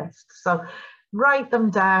my list. So write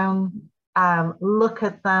them down, look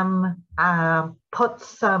at them, put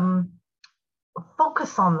some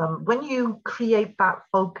focus on them. When you create that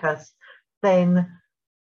focus, then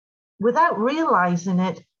without realizing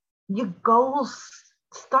it, your goals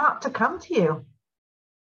start to come to you.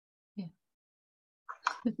 Yeah.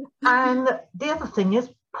 And the other thing is,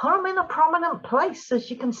 put them in a prominent place so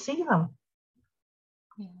you can see them.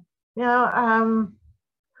 Yeah. You know,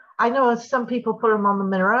 I know some people put them on the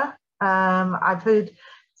mirror. I've heard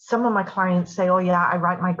some of my clients say, oh yeah, I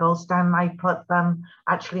write my goals down. I put them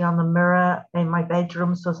actually on the mirror in my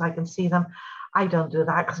bedroom so I can see them. I don't do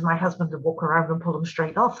that because my husband would walk around and pull them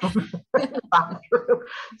straight off from the bathroom.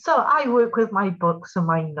 So I work with my books and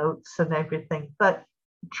my notes and everything, but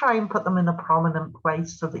try and put them in a prominent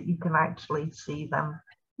place so that you can actually see them.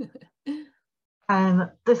 And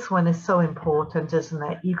this one is so important, isn't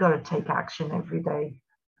it? You've got to take action every day.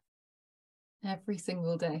 Every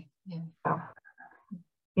single day. Yeah.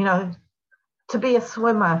 You know, to be a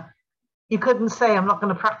swimmer, you couldn't say, I'm not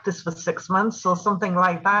going to practice for 6 months or something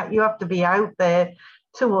like that. You have to be out there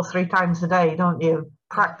 2 or 3 times a day, don't you?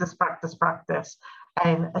 Practice, practice, practice.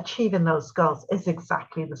 And achieving those goals is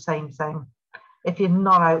exactly the same thing. If you're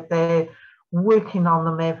not out there working on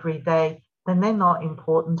them every day, then they're not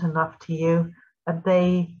important enough to you.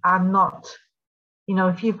 They are not, you know,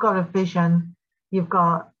 if you've got a vision, you've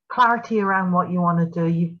got clarity around what you want to do,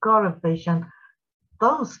 you've got a vision,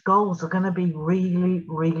 those goals are going to be really,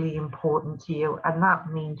 really important to you. And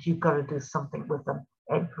that means you've got to do something with them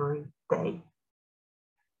every day.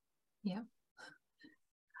 Yeah.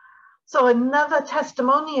 So another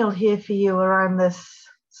testimonial here for you around this,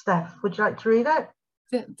 Steph. Would you like to read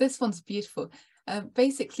it? This one's beautiful.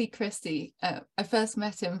 Basically, Christy, I first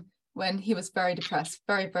met him when he was very depressed,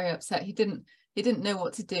 very, very upset. He didn't know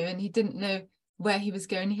what to do, and he didn't know where he was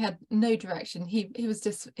going. He had no direction. He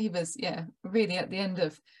was really at the end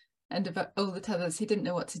of all the tethers. He didn't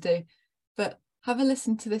know what to do. But have a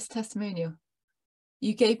listen to this testimonial.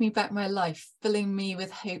 You gave me back my life, filling me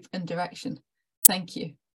with hope and direction. Thank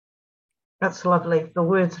you. That's lovely. The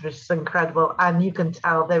words are just incredible, and you can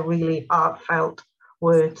tell they're really heartfelt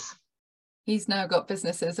words. He's now got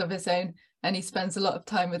businesses of his own, and he spends a lot of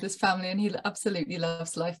time with his family, and he absolutely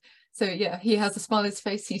loves life. So yeah, he has a smile on his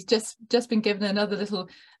face. He's just been given another little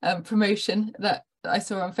promotion that I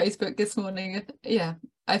saw on Facebook this morning. Yeah,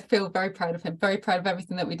 I feel very proud of him, very proud of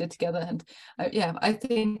everything that we did together. And yeah, I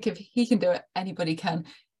think if he can do it, anybody can.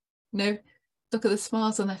 You know, look at the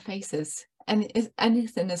smiles on their faces, and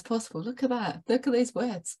anything is possible. Look at that. Look at those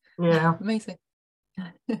words. Yeah. Amazing.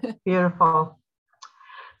 Beautiful.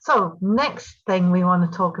 So next thing we want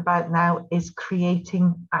to talk about now is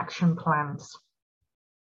creating action plans.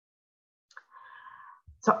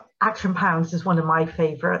 So action plans is one of my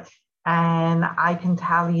favorites, and I can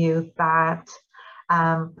tell you that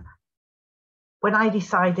when I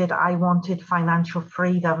decided I wanted financial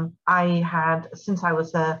freedom, I had, since my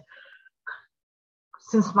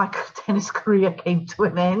tennis career came to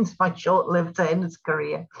an end, my short-lived tennis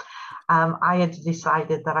career, I had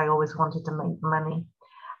decided that I always wanted to make money.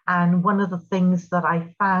 And one of the things that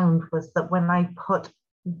I found was that when I put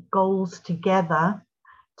goals together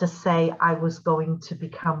to say I was going to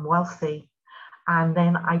become wealthy, and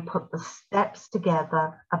then I put the steps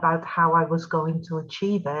together about how I was going to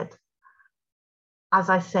achieve it, as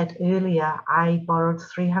I said earlier, I borrowed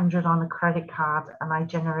 300 on a credit card and I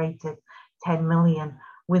generated 10 million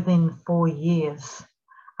within 4 years.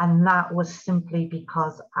 And that was simply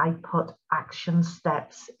because I put action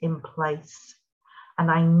steps in place. And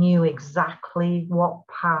I knew exactly what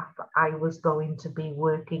path I was going to be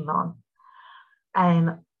working on.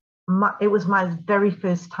 And it was my very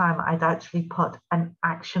first time I'd actually put an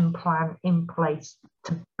action plan in place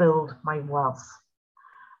to build my wealth.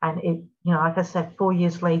 And it, you know, like I said, 4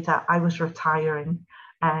 years later, I was retiring.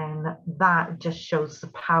 And that just shows the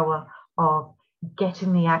power of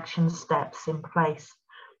getting the action steps in place.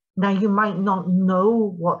 Now, you might not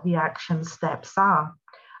know what the action steps are.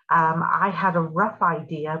 I had a rough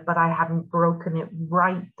idea, but I hadn't broken it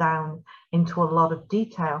right down into a lot of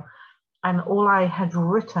detail. And all I had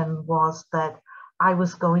written was that I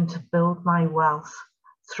was going to build my wealth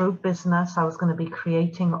through business. I was going to be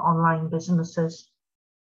creating online businesses.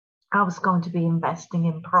 I was going to be investing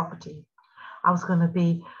in property. I was going to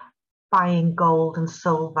be buying gold and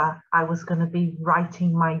silver. I was going to be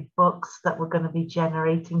writing my books that were going to be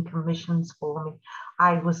generating commissions for me.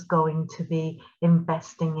 I was going to be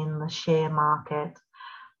investing in the share market.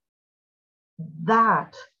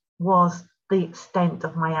 That was the extent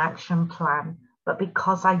of my action plan. But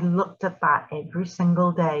because I looked at that every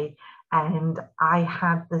single day, and I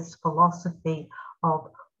had this philosophy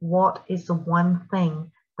of what is the one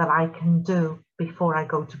thing that I can do before I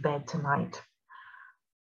go to bed tonight.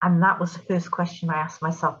 And that was the first question I asked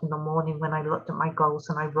myself in the morning when I looked at my goals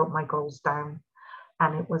and I wrote my goals down.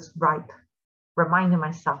 And it was right, reminding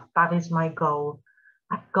myself, that is my goal.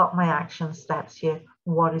 I've got my action steps here.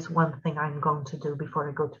 What is one thing I'm going to do before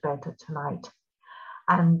I go to bed tonight?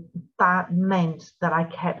 And that meant that I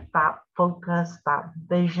kept that focus, that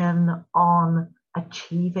vision on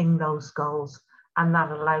achieving those goals. And that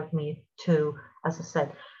allowed me to, as I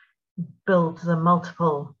said, build the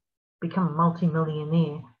multiple, become a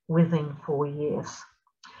multi-millionaire within 4 years.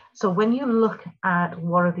 So when you look at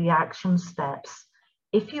what are the action steps,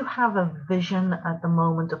 if you have a vision at the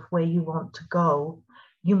moment of where you want to go,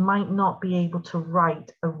 you might not be able to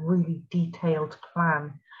write a really detailed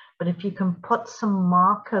plan. But if you can put some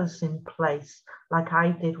markers in place, like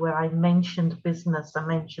I did, where I mentioned business, I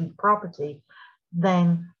mentioned property,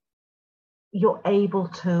 then you're able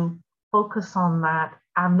to focus on that,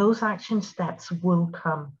 and those action steps will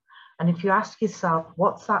come. And if you ask yourself,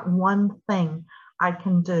 what's that one thing I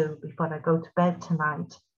can do before I go to bed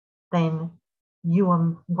tonight, then you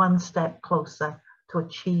are one step closer to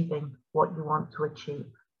achieving what you want to achieve.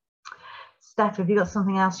 Steph, have you got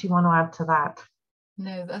something else you want to add to that?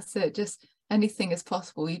 No, that's it. Just anything is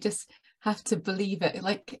possible. You just have to believe it.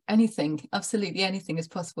 Like anything, absolutely anything is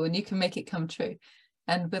possible, and you can make it come true.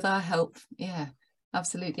 And with our help, yeah,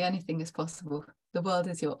 absolutely anything is possible. The world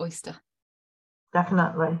is your oyster.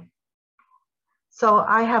 Definitely. So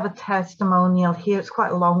I have a testimonial here. It's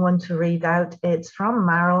quite a long one to read out. It's from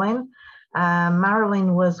Marilyn.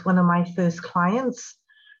 Marilyn was one of my first clients,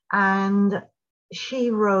 and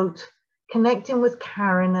she wrote, "Connecting with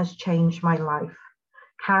Karen has changed my life.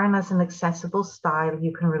 Karen has an accessible style.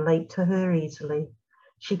 You can relate to her easily.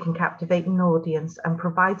 She can captivate an audience and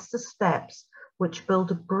provides the steps which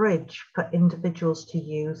build a bridge for individuals to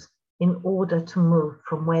use in order to move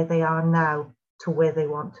from where they are now to where they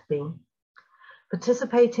want to be."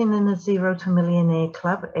 Participating in the Zero to Millionaire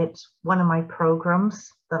Club, it's one of my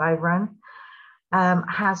programs that I run,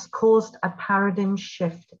 has caused a paradigm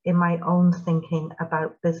shift in my own thinking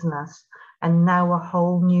about business, and now a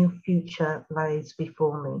whole new future lies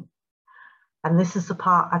before me. And this is the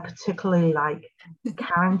part I particularly like.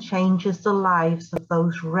 Karen changes the lives of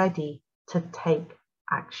those ready to take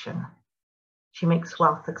action. She makes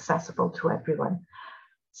wealth accessible to everyone.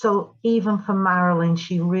 So even for Marilyn,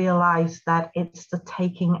 she realized that it's the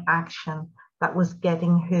taking action that was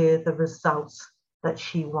getting her the results that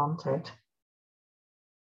she wanted.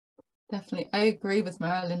 Definitely. I agree with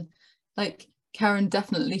Marilyn. Like Karen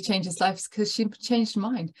definitely changes lives because she changed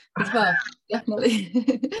mine as well.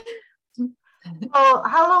 Definitely. Well,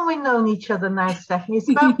 how long have we known each other now, Stephanie? It's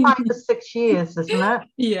about 5 or 6 years, isn't it?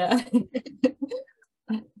 Yeah.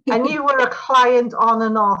 And you were a client on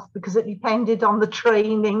and off because it depended on the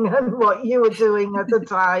training and what you were doing at the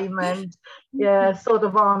time, and yeah, sort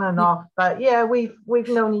of on and off. But yeah, we've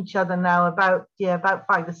known each other now about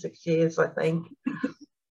 5 or 6 years, I think.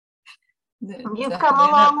 You've come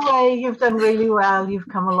a long way. You've done really well. You've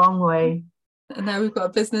come a long way. And now we've got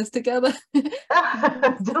a business together.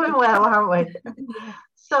 Doing well, aren't we? Yeah.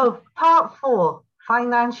 So part 4,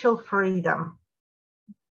 financial freedom.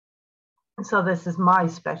 So this is my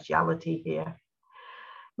speciality here.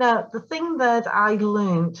 Now, the thing that I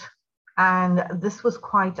learned, and this was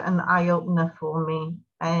quite an eye-opener for me,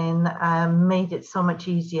 and made it so much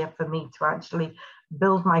easier for me to actually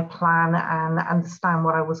build my plan and understand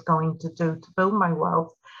what I was going to do to build my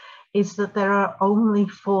wealth, is that there are only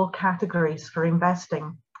 4 categories for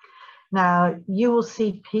investing. Now, you will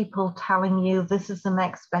see people telling you this is the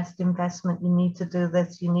next best investment, you need to do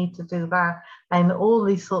this, you need to do that, and all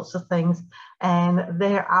these sorts of things. And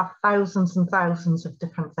there are thousands and thousands of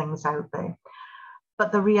different things out there.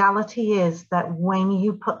 But the reality is that when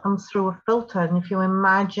you put them through a filter, and if you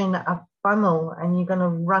imagine a funnel and you're going to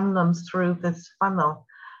run them through this funnel,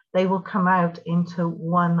 they will come out into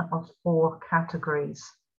one of 4 categories.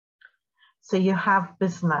 So you have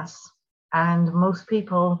business. And most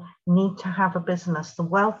people need to have a business. The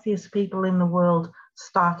wealthiest people in the world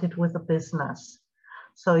started with a business.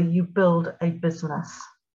 So you build a business.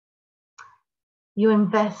 You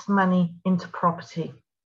invest money into property.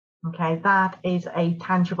 Okay, that is a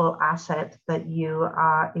tangible asset that you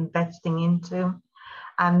are investing into.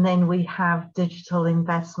 And then we have digital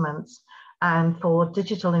investments. And for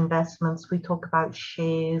digital investments, we talk about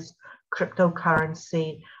shares,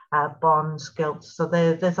 cryptocurrency, bonds, gilts. So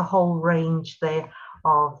there's a whole range there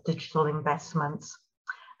of digital investments.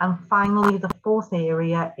 And finally, the 4th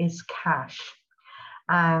area is cash.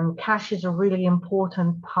 And cash is a really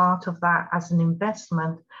important part of that as an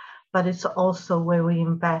investment, but it's also where we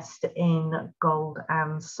invest in gold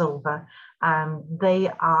and silver. And they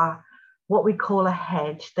are what we call a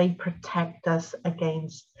hedge. They protect us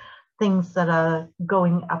against things that are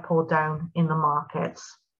going up or down in the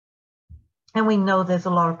markets. And we know there's a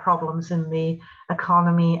lot of problems in the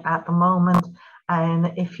economy at the moment.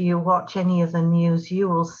 And if you watch any of the news, you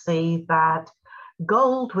will see that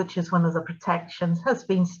gold, which is one of the protections, has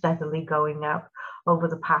been steadily going up over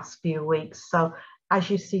the past few weeks. So as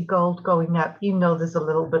you see gold going up, you know there's a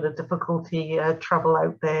little bit of difficulty, trouble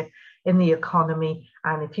out there in the economy.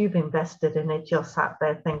 And if you've invested in it, you're sat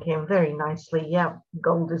there thinking very nicely, yeah,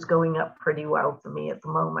 gold is going up pretty well for me at the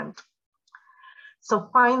moment.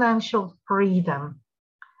 So financial freedom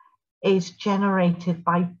is generated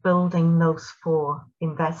by building those 4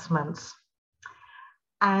 investments.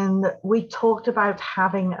 And we talked about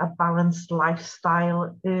having a balanced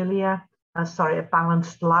lifestyle earlier, a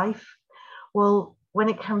balanced life. Well, when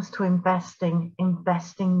it comes to investing,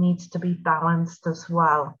 investing needs to be balanced as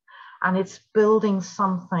well. And it's building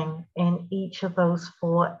something in each of those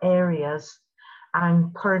 4 areas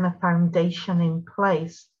and putting a foundation in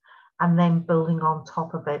place and then building on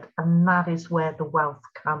top of it. And that is where the wealth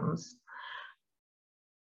comes.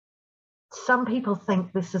 Some people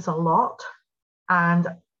think this is a lot, and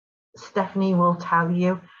Stephanie will tell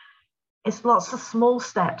you it's lots of small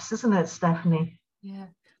steps, isn't it, Stephanie? Yeah.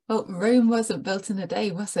 Well, Rome wasn't built in a day,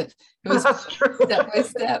 was it? It was That's true. Step by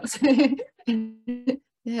step.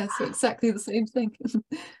 Yeah, so exactly the same thing.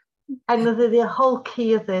 And the whole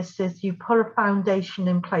key of this is you put a foundation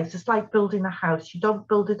in place. It's like building a house. You don't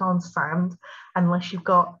build it on sand unless you've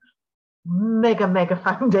got mega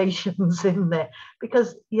foundations in there,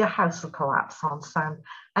 because your house will collapse on sand.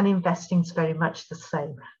 And investing is very much the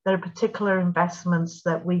same. There are particular investments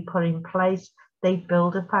that we put in place. They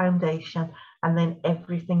build a foundation, and then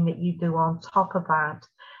everything that you do on top of that,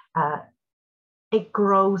 it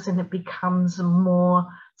grows and it becomes more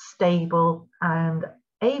stable and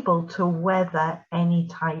able to weather any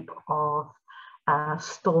type of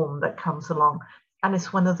storm that comes along. And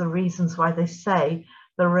it's one of the reasons why they say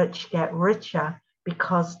the rich get richer,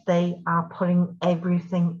 because they are putting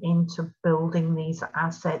everything into building these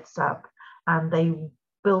assets up, and they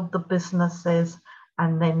build the businesses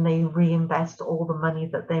and then they reinvest all the money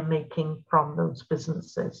that they're making from those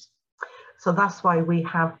businesses. So that's why we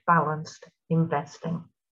have balanced investing.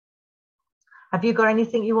 Have you got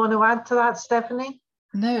anything you want to add to that, Stephanie?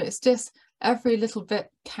 No, it's just every little bit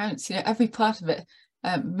counts, you know, every part of it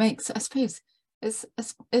makes, I suppose,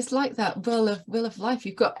 it's like that wheel of life.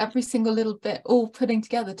 You've got every single little bit all putting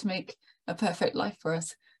together to make a perfect life for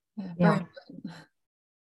us. Very important.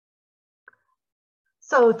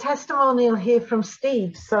 So testimonial here from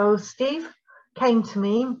Steve. So Steve came to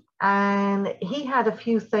me and he had a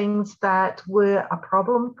few things that were a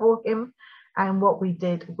problem for him. And what we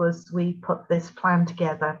did was we put this plan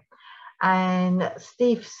together. And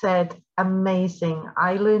Steve said, amazing.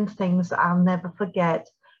 I learned things I'll never forget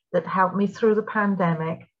that helped me through the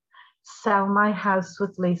pandemic, sell my house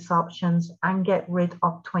with lease options and get rid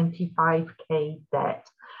of 25K debt.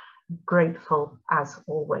 Grateful as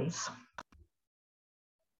always.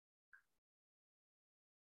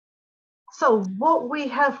 So what we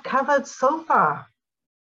have covered so far.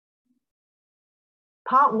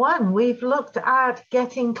 Part 1, we've looked at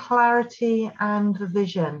getting clarity and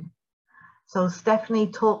vision. So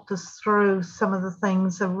Stephanie talked us through some of the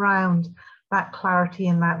things around that clarity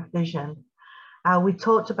and that vision. We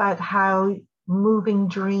talked about how moving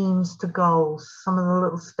dreams to goals, some of the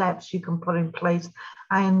little steps you can put in place,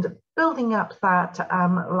 and building up that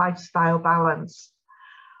lifestyle balance.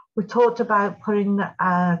 We talked about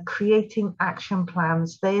creating action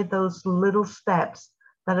plans. They're those little steps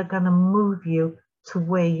that are going to move you to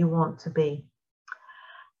where you want to be.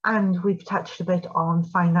 And we've touched a bit on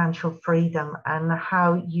financial freedom and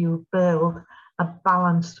how you build a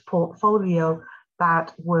balanced portfolio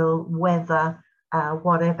that will weather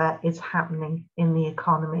whatever is happening in the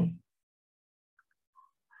economy.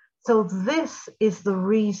 So this is the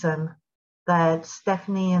reason that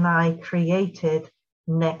Stephanie and I created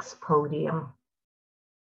Next Podium.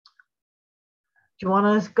 Do you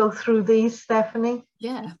want to go through these, Stephanie?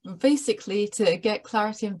 Yeah, basically to get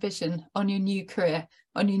clarity and vision on your new career,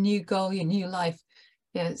 on your new goal, your new life.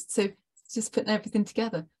 Yeah, so just putting everything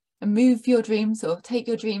together and move your dreams, or take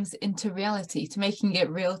your dreams into reality, to making it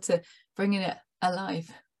real, to bringing it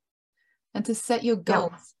alive, and to set your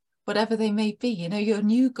goals, yep, whatever they may be, you know, your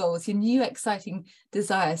new goals, your new exciting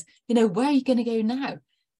desires, you know, where are you going to go now,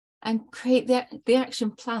 and create the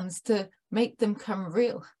action plans to make them come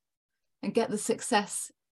real and get the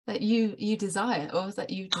success that you desire, or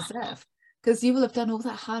that you deserve, because you will have done all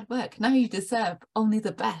that hard work. Now you deserve only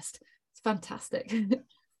the best. It's fantastic.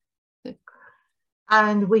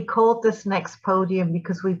 And we called this Next Podium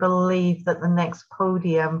because we believe that the next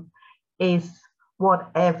podium is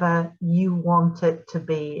whatever you want it to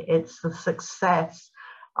be. It's the success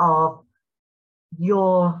of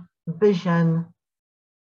your vision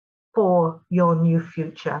for your new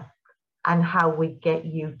future and how we get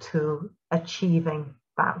you to achieving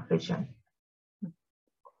that vision.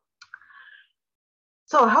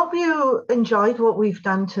 So I hope you enjoyed what we've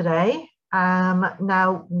done today.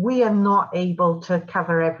 Now, we are not able to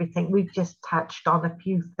cover everything. We've just touched on a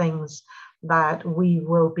few things that we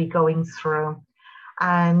will be going through.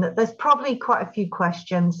 And there's probably quite a few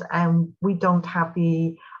questions, and we don't have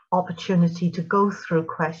the opportunity to go through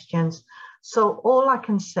questions. So all I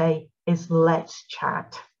can say is let's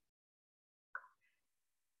chat.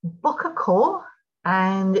 Book a call,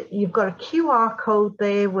 and you've got a QR code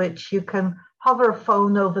there which you can hover a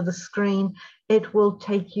phone over the screen. It will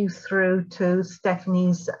take you through to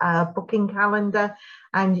Stephanie's booking calendar,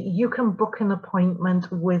 and you can book an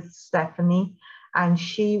appointment with Stephanie, and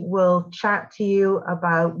she will chat to you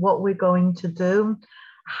about what we're going to do,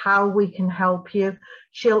 how we can help you.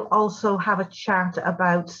 She'll also have a chat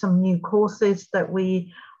about some new courses that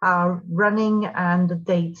we are running and the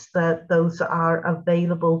dates that those are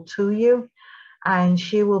available to you. And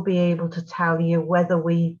she will be able to tell you whether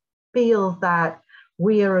we feel that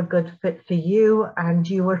we are a good fit for you and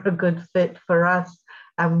you are a good fit for us,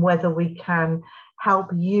 and whether we can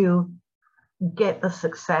help you get the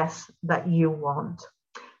success that you want.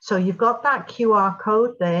 So you've got that QR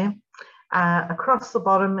code there. Across the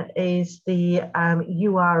bottom is the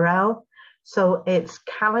URL. So it's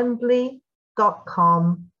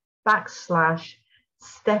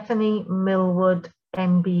calendly.com/Stephanie Millwood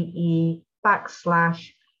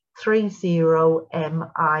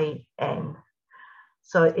MBE/30MIN.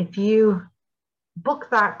 So if you book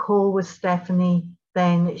that call with Stephanie,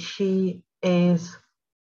 then she is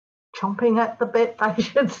chomping at the bit, I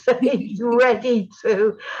should say, ready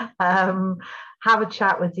to have a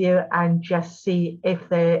chat with you and just see if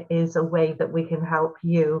there is a way that we can help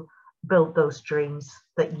you build those dreams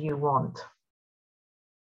that you want.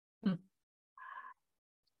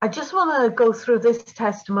 I just want to go through this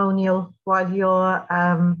testimonial while you're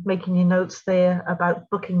making your notes there about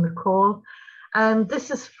booking the call. And this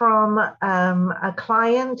is from a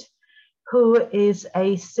client who is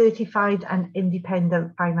a certified and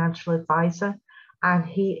independent financial advisor. And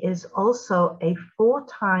he is also a 4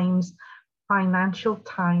 times Financial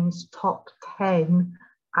Times top 10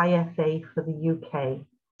 IFA for the UK.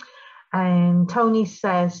 And Tony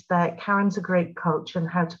says that Karen's a great coach on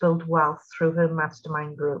how to build wealth through her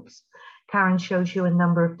mastermind groups. Karen shows you a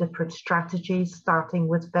number of different strategies, starting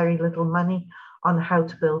with very little money, on how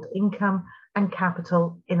to build income and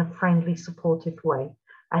capital in a friendly, supportive way.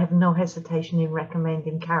 I have no hesitation in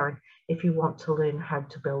recommending Karen if you want to learn how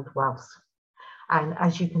to build wealth. And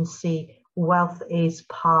as you can see, wealth is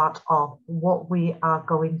part of what we are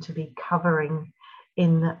going to be covering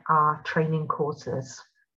in our training courses.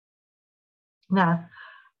 Now,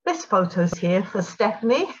 this photo's here for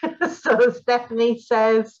Stephanie. So Stephanie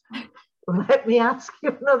says, let me ask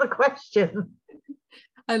you another question.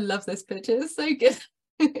 I love this picture, it's so good.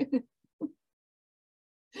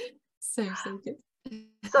 So good.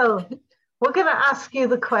 So we're going to ask you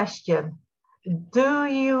the question, do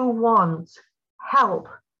you want help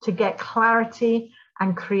to get clarity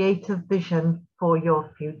and creative vision for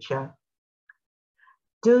your future?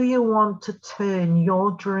 Do you want to turn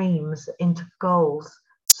your dreams into goals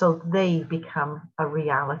so they become a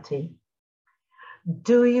reality?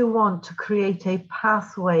 Do you want to create a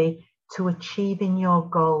pathway to achieving your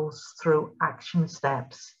goals through action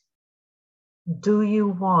steps? Do you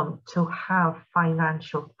want to have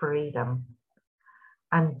financial freedom?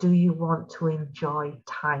 And do you want to enjoy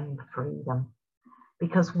time freedom?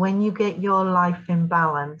 Because when you get your life in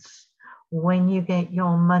balance, when you get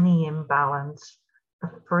your money in balance,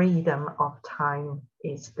 the freedom of time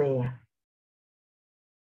is there.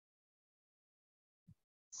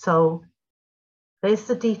 So there's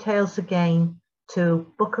the details again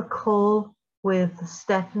to book a call with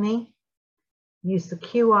Stephanie. Use the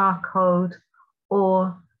QR code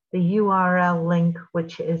or the URL link,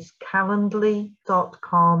 which is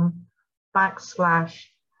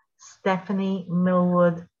calendly.com/Stephanie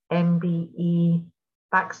Millwood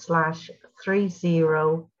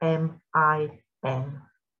MBE/30MIN.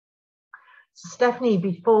 So Stephanie,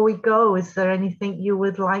 before we go, is there anything you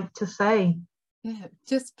would like to say? Yeah,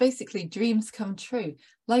 just basically dreams come true.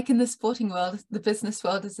 Like in the sporting world, the business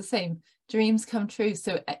world is the same. Dreams come true.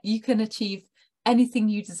 So you can achieve anything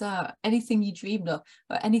you desire, anything you dreamed of,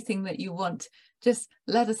 or anything that you want. Just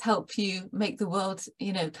let us help you make the world,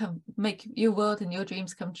 make your world and your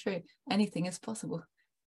dreams come true. Anything is possible.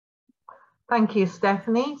 Thank you,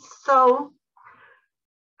 Stephanie. So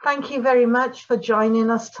thank you very much for joining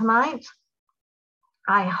us tonight.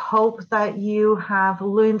 I hope that you have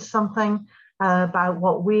learned something about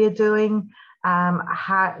what we're doing.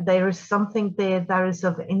 There is something there that is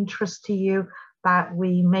of interest to you that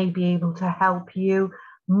we may be able to help you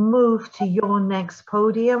move to your next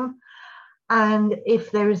podium. And if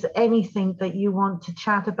there is anything that you want to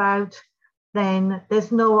chat about, then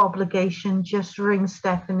there's no obligation. Just ring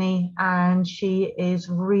Stephanie and she is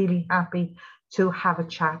really happy to have a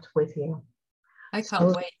chat with you. I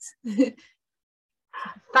can't wait.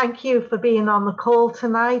 Thank you for being on the call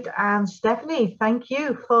tonight. And Stephanie, thank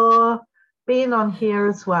you for being on here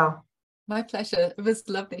as well. My pleasure. It was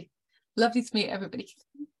lovely. Lovely to meet everybody.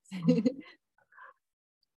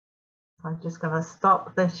 I'm just going to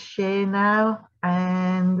stop this share now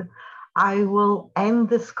and I will end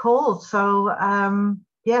this call. So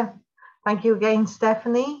yeah, thank you again,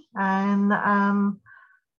 Stephanie. And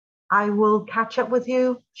I will catch up with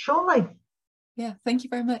you shortly. Yeah, thank you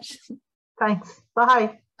very much. Thanks.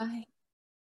 Bye. Bye.